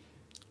say,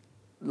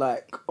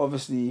 like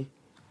obviously,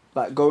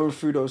 like going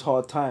through those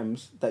hard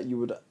times that you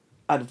would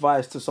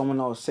advise to someone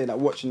else, say like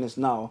watching this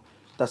now,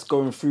 that's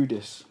going through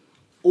this?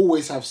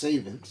 Always have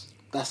savings.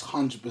 That's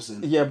 100%.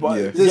 Yeah, but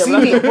Yeah. but that's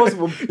not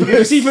possible. Because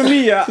you see, for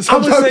me, I would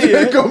Sometimes say you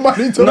ain't got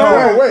money to no,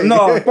 throw away.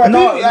 no, But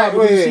no, maybe, like,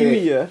 because you see wait.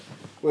 me, yeah.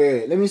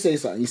 Wait, let me say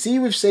something. You see,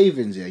 with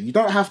savings, yeah, you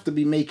don't have to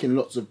be making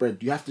lots of bread.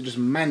 You have to just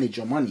manage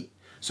your money.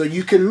 So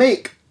you can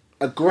make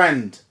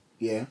 £1,000,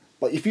 yeah,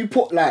 but if you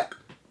put like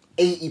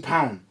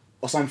 £80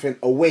 or something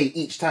away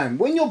each time,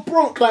 when you're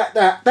broke like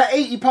that, that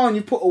 £80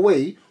 you put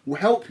away will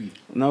help you.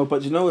 No,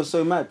 but you know what's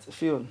so mad,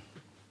 Fionn?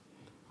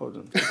 Hold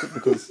on,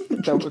 because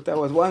there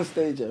was one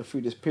stage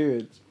through this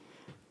period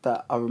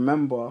that I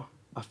remember.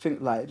 I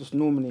think like just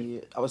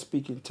normally I was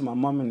speaking to my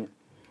mum in it,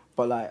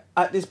 but like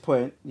at this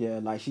point, yeah,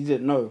 like she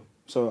didn't know.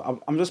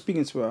 So I'm just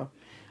speaking to her,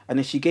 and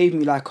then she gave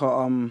me like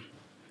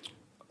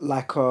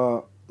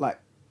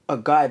a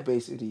guide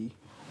basically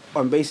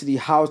on basically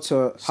how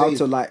to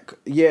like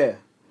yeah.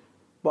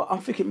 But I'm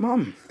thinking,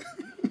 Mum,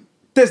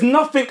 there's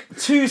nothing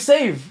to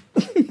save.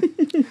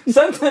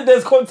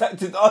 Santander's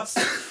contacted us.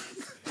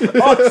 But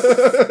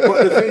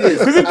the thing is,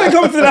 Because if they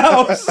come to the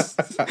house,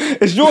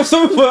 it's your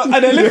sofa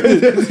and they're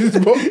lifted.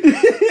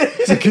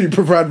 So can you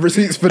provide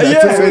receipts for that Yeah,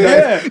 to say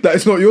yeah. that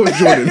it's not yours,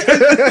 Jordan?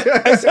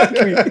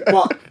 Exactly.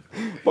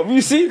 But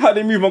you see how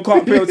they move on,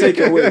 can't pay or take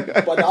it away.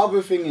 but the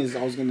other thing is,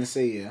 I was gonna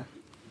say, yeah,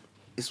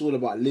 it's all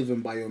about living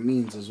by your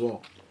means as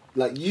well.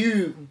 Like,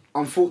 you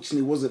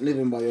unfortunately wasn't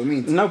living by your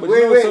means. No, but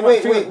wait, you know, so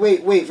wait, Fionn, wait,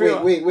 wait, wait,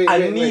 Fionn, wait, wait, I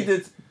wait, wait.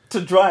 needed to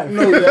drive.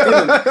 No, you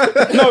didn't.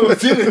 No, You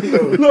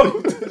didn't.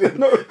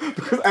 no,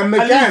 because And I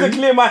needed to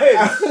clear my head. I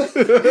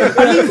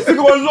needed to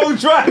go on a long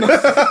drive.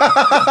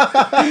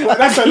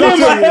 That's a Clear lot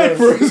my of head.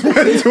 For his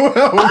mental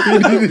health, he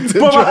needed to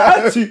But I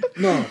drive. had to.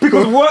 No.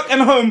 Because work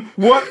and home,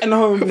 work and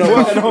home.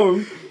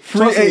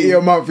 $380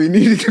 a month, he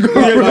needed to go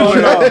Yeah, out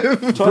and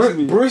drive. no. Trust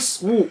me.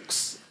 Brisk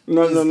walks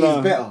No, is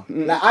better.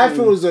 Like, I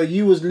feel as though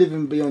you was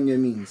living beyond your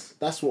means.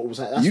 That's what was.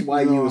 That's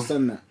why you was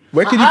done that.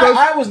 Where could you go?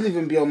 I was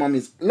living beyond my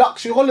means.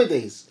 Luxury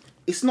holidays.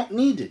 It's not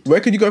needed. Where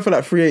could you go for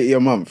like $380 a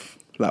month,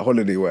 like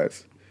holiday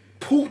wise?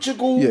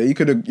 Portugal. Yeah, you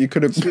could have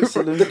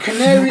The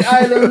Canary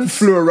Islands.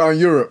 flew around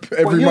Europe But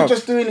every you're month.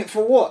 just doing it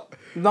for what?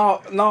 No,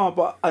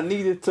 but I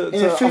needed to.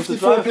 In a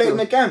 54 plate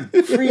McGann.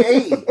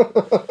 380.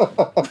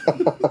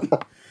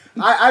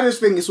 I just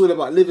think it's all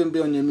about living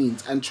beyond your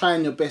means and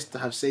trying your best to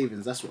have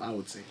savings. That's what I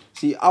would say.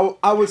 See,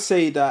 I would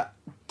say that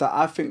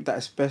I think that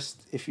it's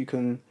best if you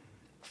can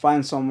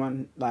find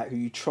someone like who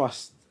you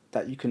trust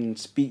that you can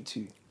speak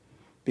to,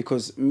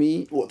 because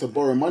me. What, to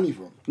borrow money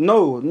from?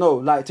 No,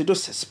 like to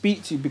just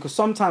speak to you, because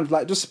sometimes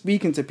like just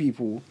speaking to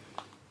people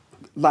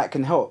like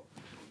can help.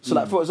 So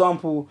like for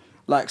example,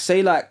 like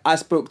say like I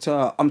spoke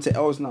to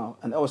Els now,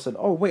 and Els said,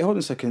 "Oh wait, hold on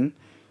a second,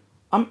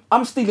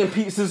 I'm stealing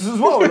pizzas as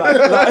well."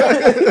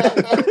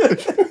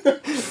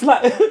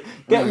 Like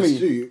get No, me? it's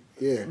true.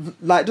 Yeah.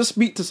 Like just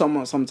speak to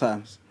someone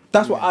sometimes.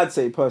 That's what I'd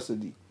say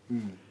personally.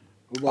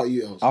 What about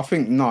you, Els? I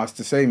think no, it's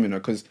the same, you know,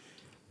 because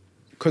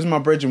my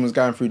brethren was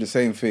going through the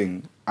same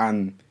thing,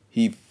 and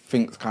he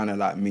thinks kind of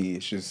like me.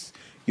 It's just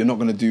you're not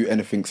gonna do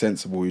anything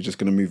sensible. You're just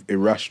gonna move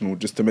irrational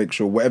just to make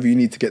sure whatever you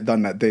need to get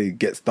done that day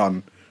gets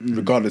done,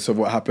 regardless of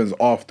what happens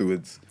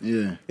afterwards.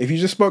 Yeah. If you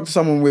just spoke to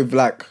someone with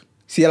like,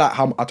 see, like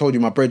how I told you,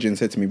 my brethren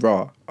said to me,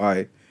 "Bro,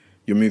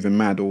 you're moving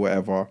mad or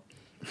whatever."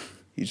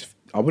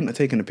 I wouldn't have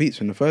taken the pizza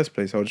in the first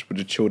place. I would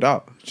have chilled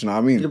out. Do you know what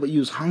I mean? Yeah, but you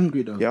was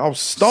hungry though. Yeah, I was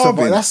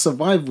starving. That's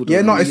survival. Though,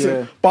 yeah, no, man.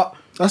 it's but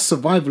That's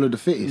survival of the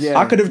fittest. Yeah.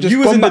 I could have just You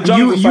was gone in the back.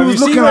 jungle, You fam. was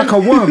see looking when- like a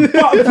worm.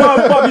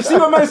 But you see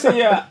what man say?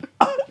 Yeah,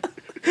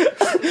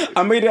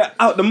 I made it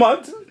out the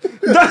mud.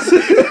 That's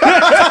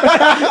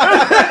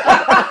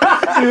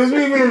He was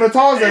moving on the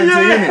Tarzan thing,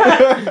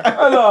 innit?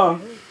 hello.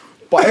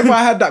 But if I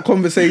had that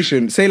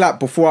conversation, say like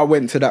before I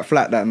went to that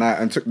flat that night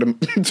and took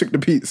the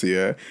pizza,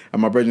 yeah,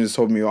 and my brethren just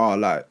told me, "Oh,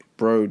 like,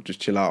 bro, just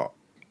chill out.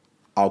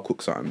 I'll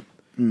cook something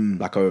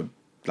like a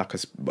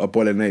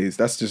bolognese."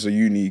 That's just a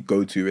uni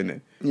go to,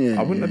 innit? Yeah,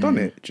 I wouldn't have done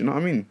it. Do you know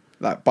what I mean?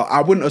 Like, but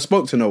I wouldn't have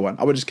spoke to no one.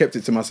 I would have just kept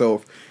it to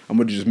myself and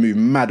would have just moved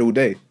mad all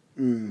day.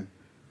 Yeah,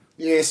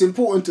 it's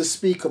important to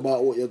speak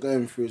about what you're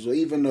going through as well,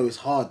 even though it's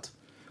hard.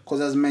 Because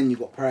as men, you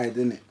got pride,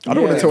 innit? I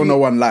don't want Yeah. to tell no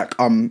one like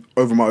I'm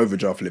over my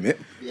overdraft limit.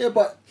 Yeah,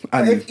 but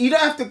And- if, you don't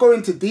have to go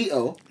into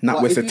detail. Nah,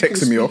 but we're if you texting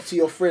can me speak off. to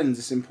your friends,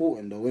 it's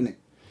important though, innit?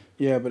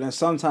 Yeah, but then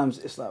sometimes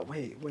it's like,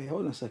 wait,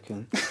 hold on a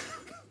second.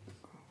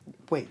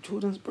 Wait,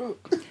 Jordan's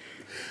broke.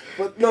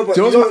 But no, but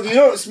Do you you know don't, you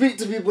don't speak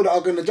to people that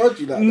are going to judge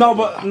you like No, that.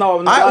 but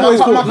no, I always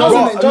my thought, cousin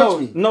bro, didn't judge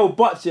me. No,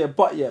 but yeah,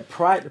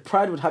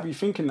 pride would have you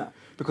thinking that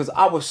because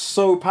I was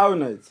so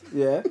paranoid.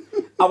 Yeah,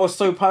 I was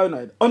so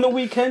paranoid. On the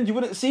weekend, you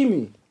wouldn't see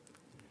me.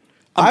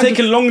 I'm I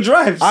taking long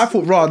drives. I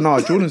thought,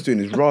 Jordan's doing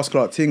his Ross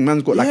Clark thing.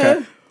 Man's got like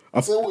Yeah.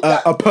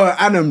 a per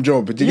annum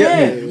job. Do you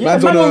get me?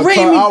 Man's man on were a per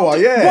rating me. hour,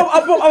 yeah.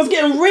 Bro, I was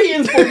getting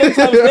ratings for next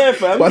time there,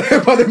 fam. But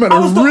the man I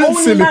was the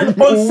rinsing only man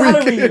him on all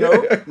salary, week. you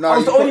know. No, I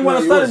was the you only one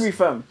on you was. salary,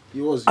 fam.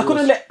 You was. I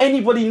couldn't let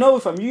anybody know,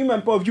 fam. You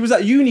man, bro, you was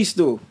at uni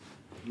still.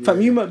 Fam,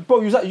 you man, bro,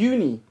 you was at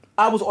uni.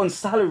 I was on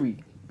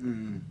salary.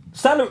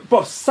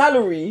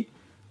 Salary,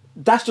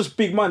 that's just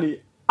big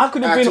money. I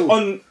could have At been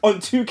all. on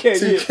 2K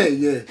a year. 2K,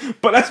 yeah.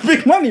 But that's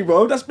big money,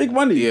 bro. That's big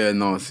money. Yeah,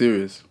 no,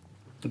 serious.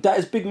 That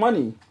is big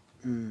money.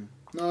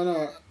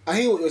 No, I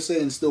hear what you're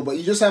saying still, but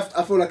you just have.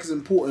 I feel like it's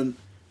important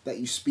that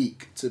you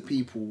speak to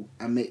people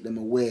and make them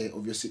aware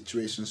of your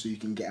situation so you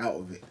can get out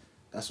of it.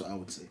 That's what I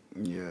would say.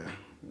 Yeah,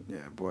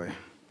 boy.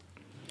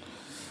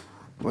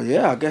 Well,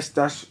 yeah, I guess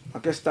that's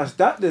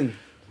that then.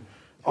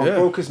 Our Yeah.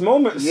 brokest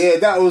moments. Yeah,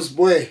 that was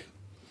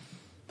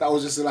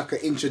just like an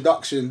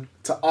introduction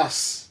to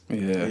us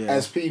Yeah.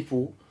 as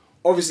people.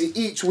 Obviously,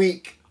 each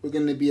week we're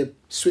going to be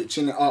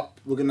switching it up.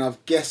 We're going to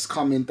have guests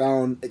coming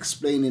down,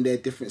 explaining their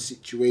different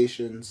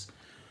situations.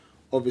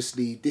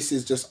 Obviously, this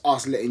is just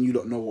us letting you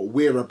lot know what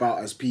we're about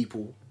as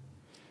people.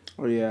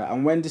 Oh yeah,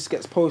 and when this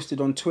gets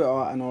posted on Twitter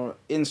and or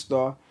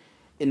Insta,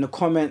 in the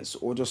comments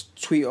or just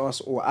tweet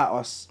us or at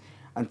us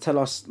and tell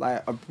us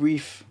like a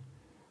brief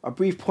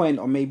point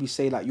or maybe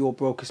say like your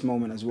brokest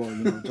moment as well,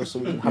 you know, just so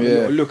we can have a Yeah.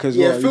 little look as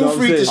Yeah, well. you feel know what I'm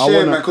free to saying?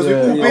 share, man, because we've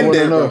all I been wanna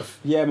there, know. bro.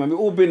 Yeah, man, we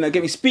all been there.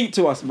 Get me, speak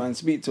to us, man.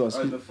 Speak to us.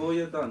 Alright, before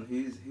you're done,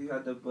 who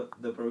had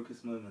the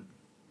brokest moment?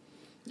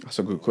 That's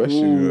a good question.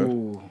 You know?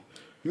 Ooh.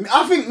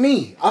 I think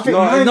me. I think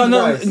No, mine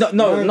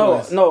no,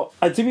 was. no.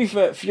 To be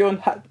fair, Fionn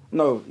had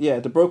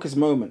the brokest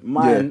moment.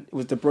 Mine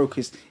was the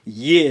brokest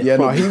year. Yeah,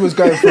 no, probably. he was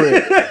going for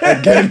it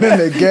again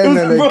and again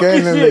It and was the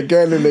again and brokest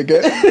again and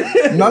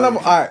again. None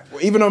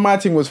of even though my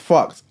thing was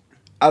fucked,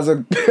 as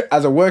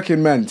a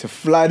working man to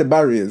fly the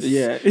barriers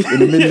Yeah. in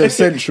the middle of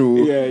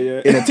Central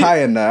Yeah. in a tie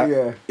and that,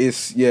 Yeah.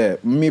 it's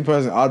me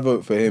personally, I'd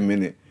vote for him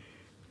innit.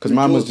 Because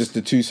mine was just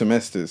the 2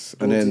 semesters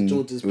and then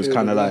George's it was period,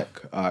 kind of yeah.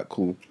 like, alright,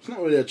 cool. It's not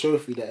really a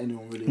trophy that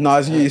anyone really. No,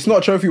 it's not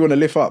a trophy you want to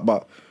lift up,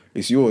 but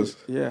it's yours.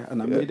 Yeah,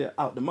 and I made it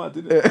out the mud,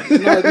 didn't it?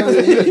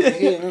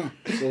 No.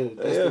 So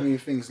that's the main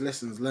things,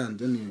 lessons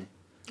learned, anyway.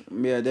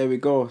 Yeah, there we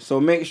go. So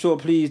make sure,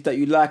 please, that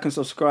you like and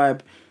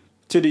subscribe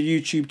to the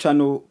YouTube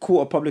channel,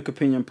 Court of Public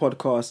Opinion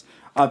Podcast.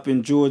 I've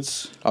been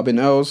George. I've been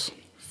Els.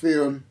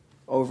 Theon.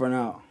 Over and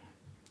out.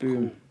 Boom.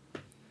 Cool.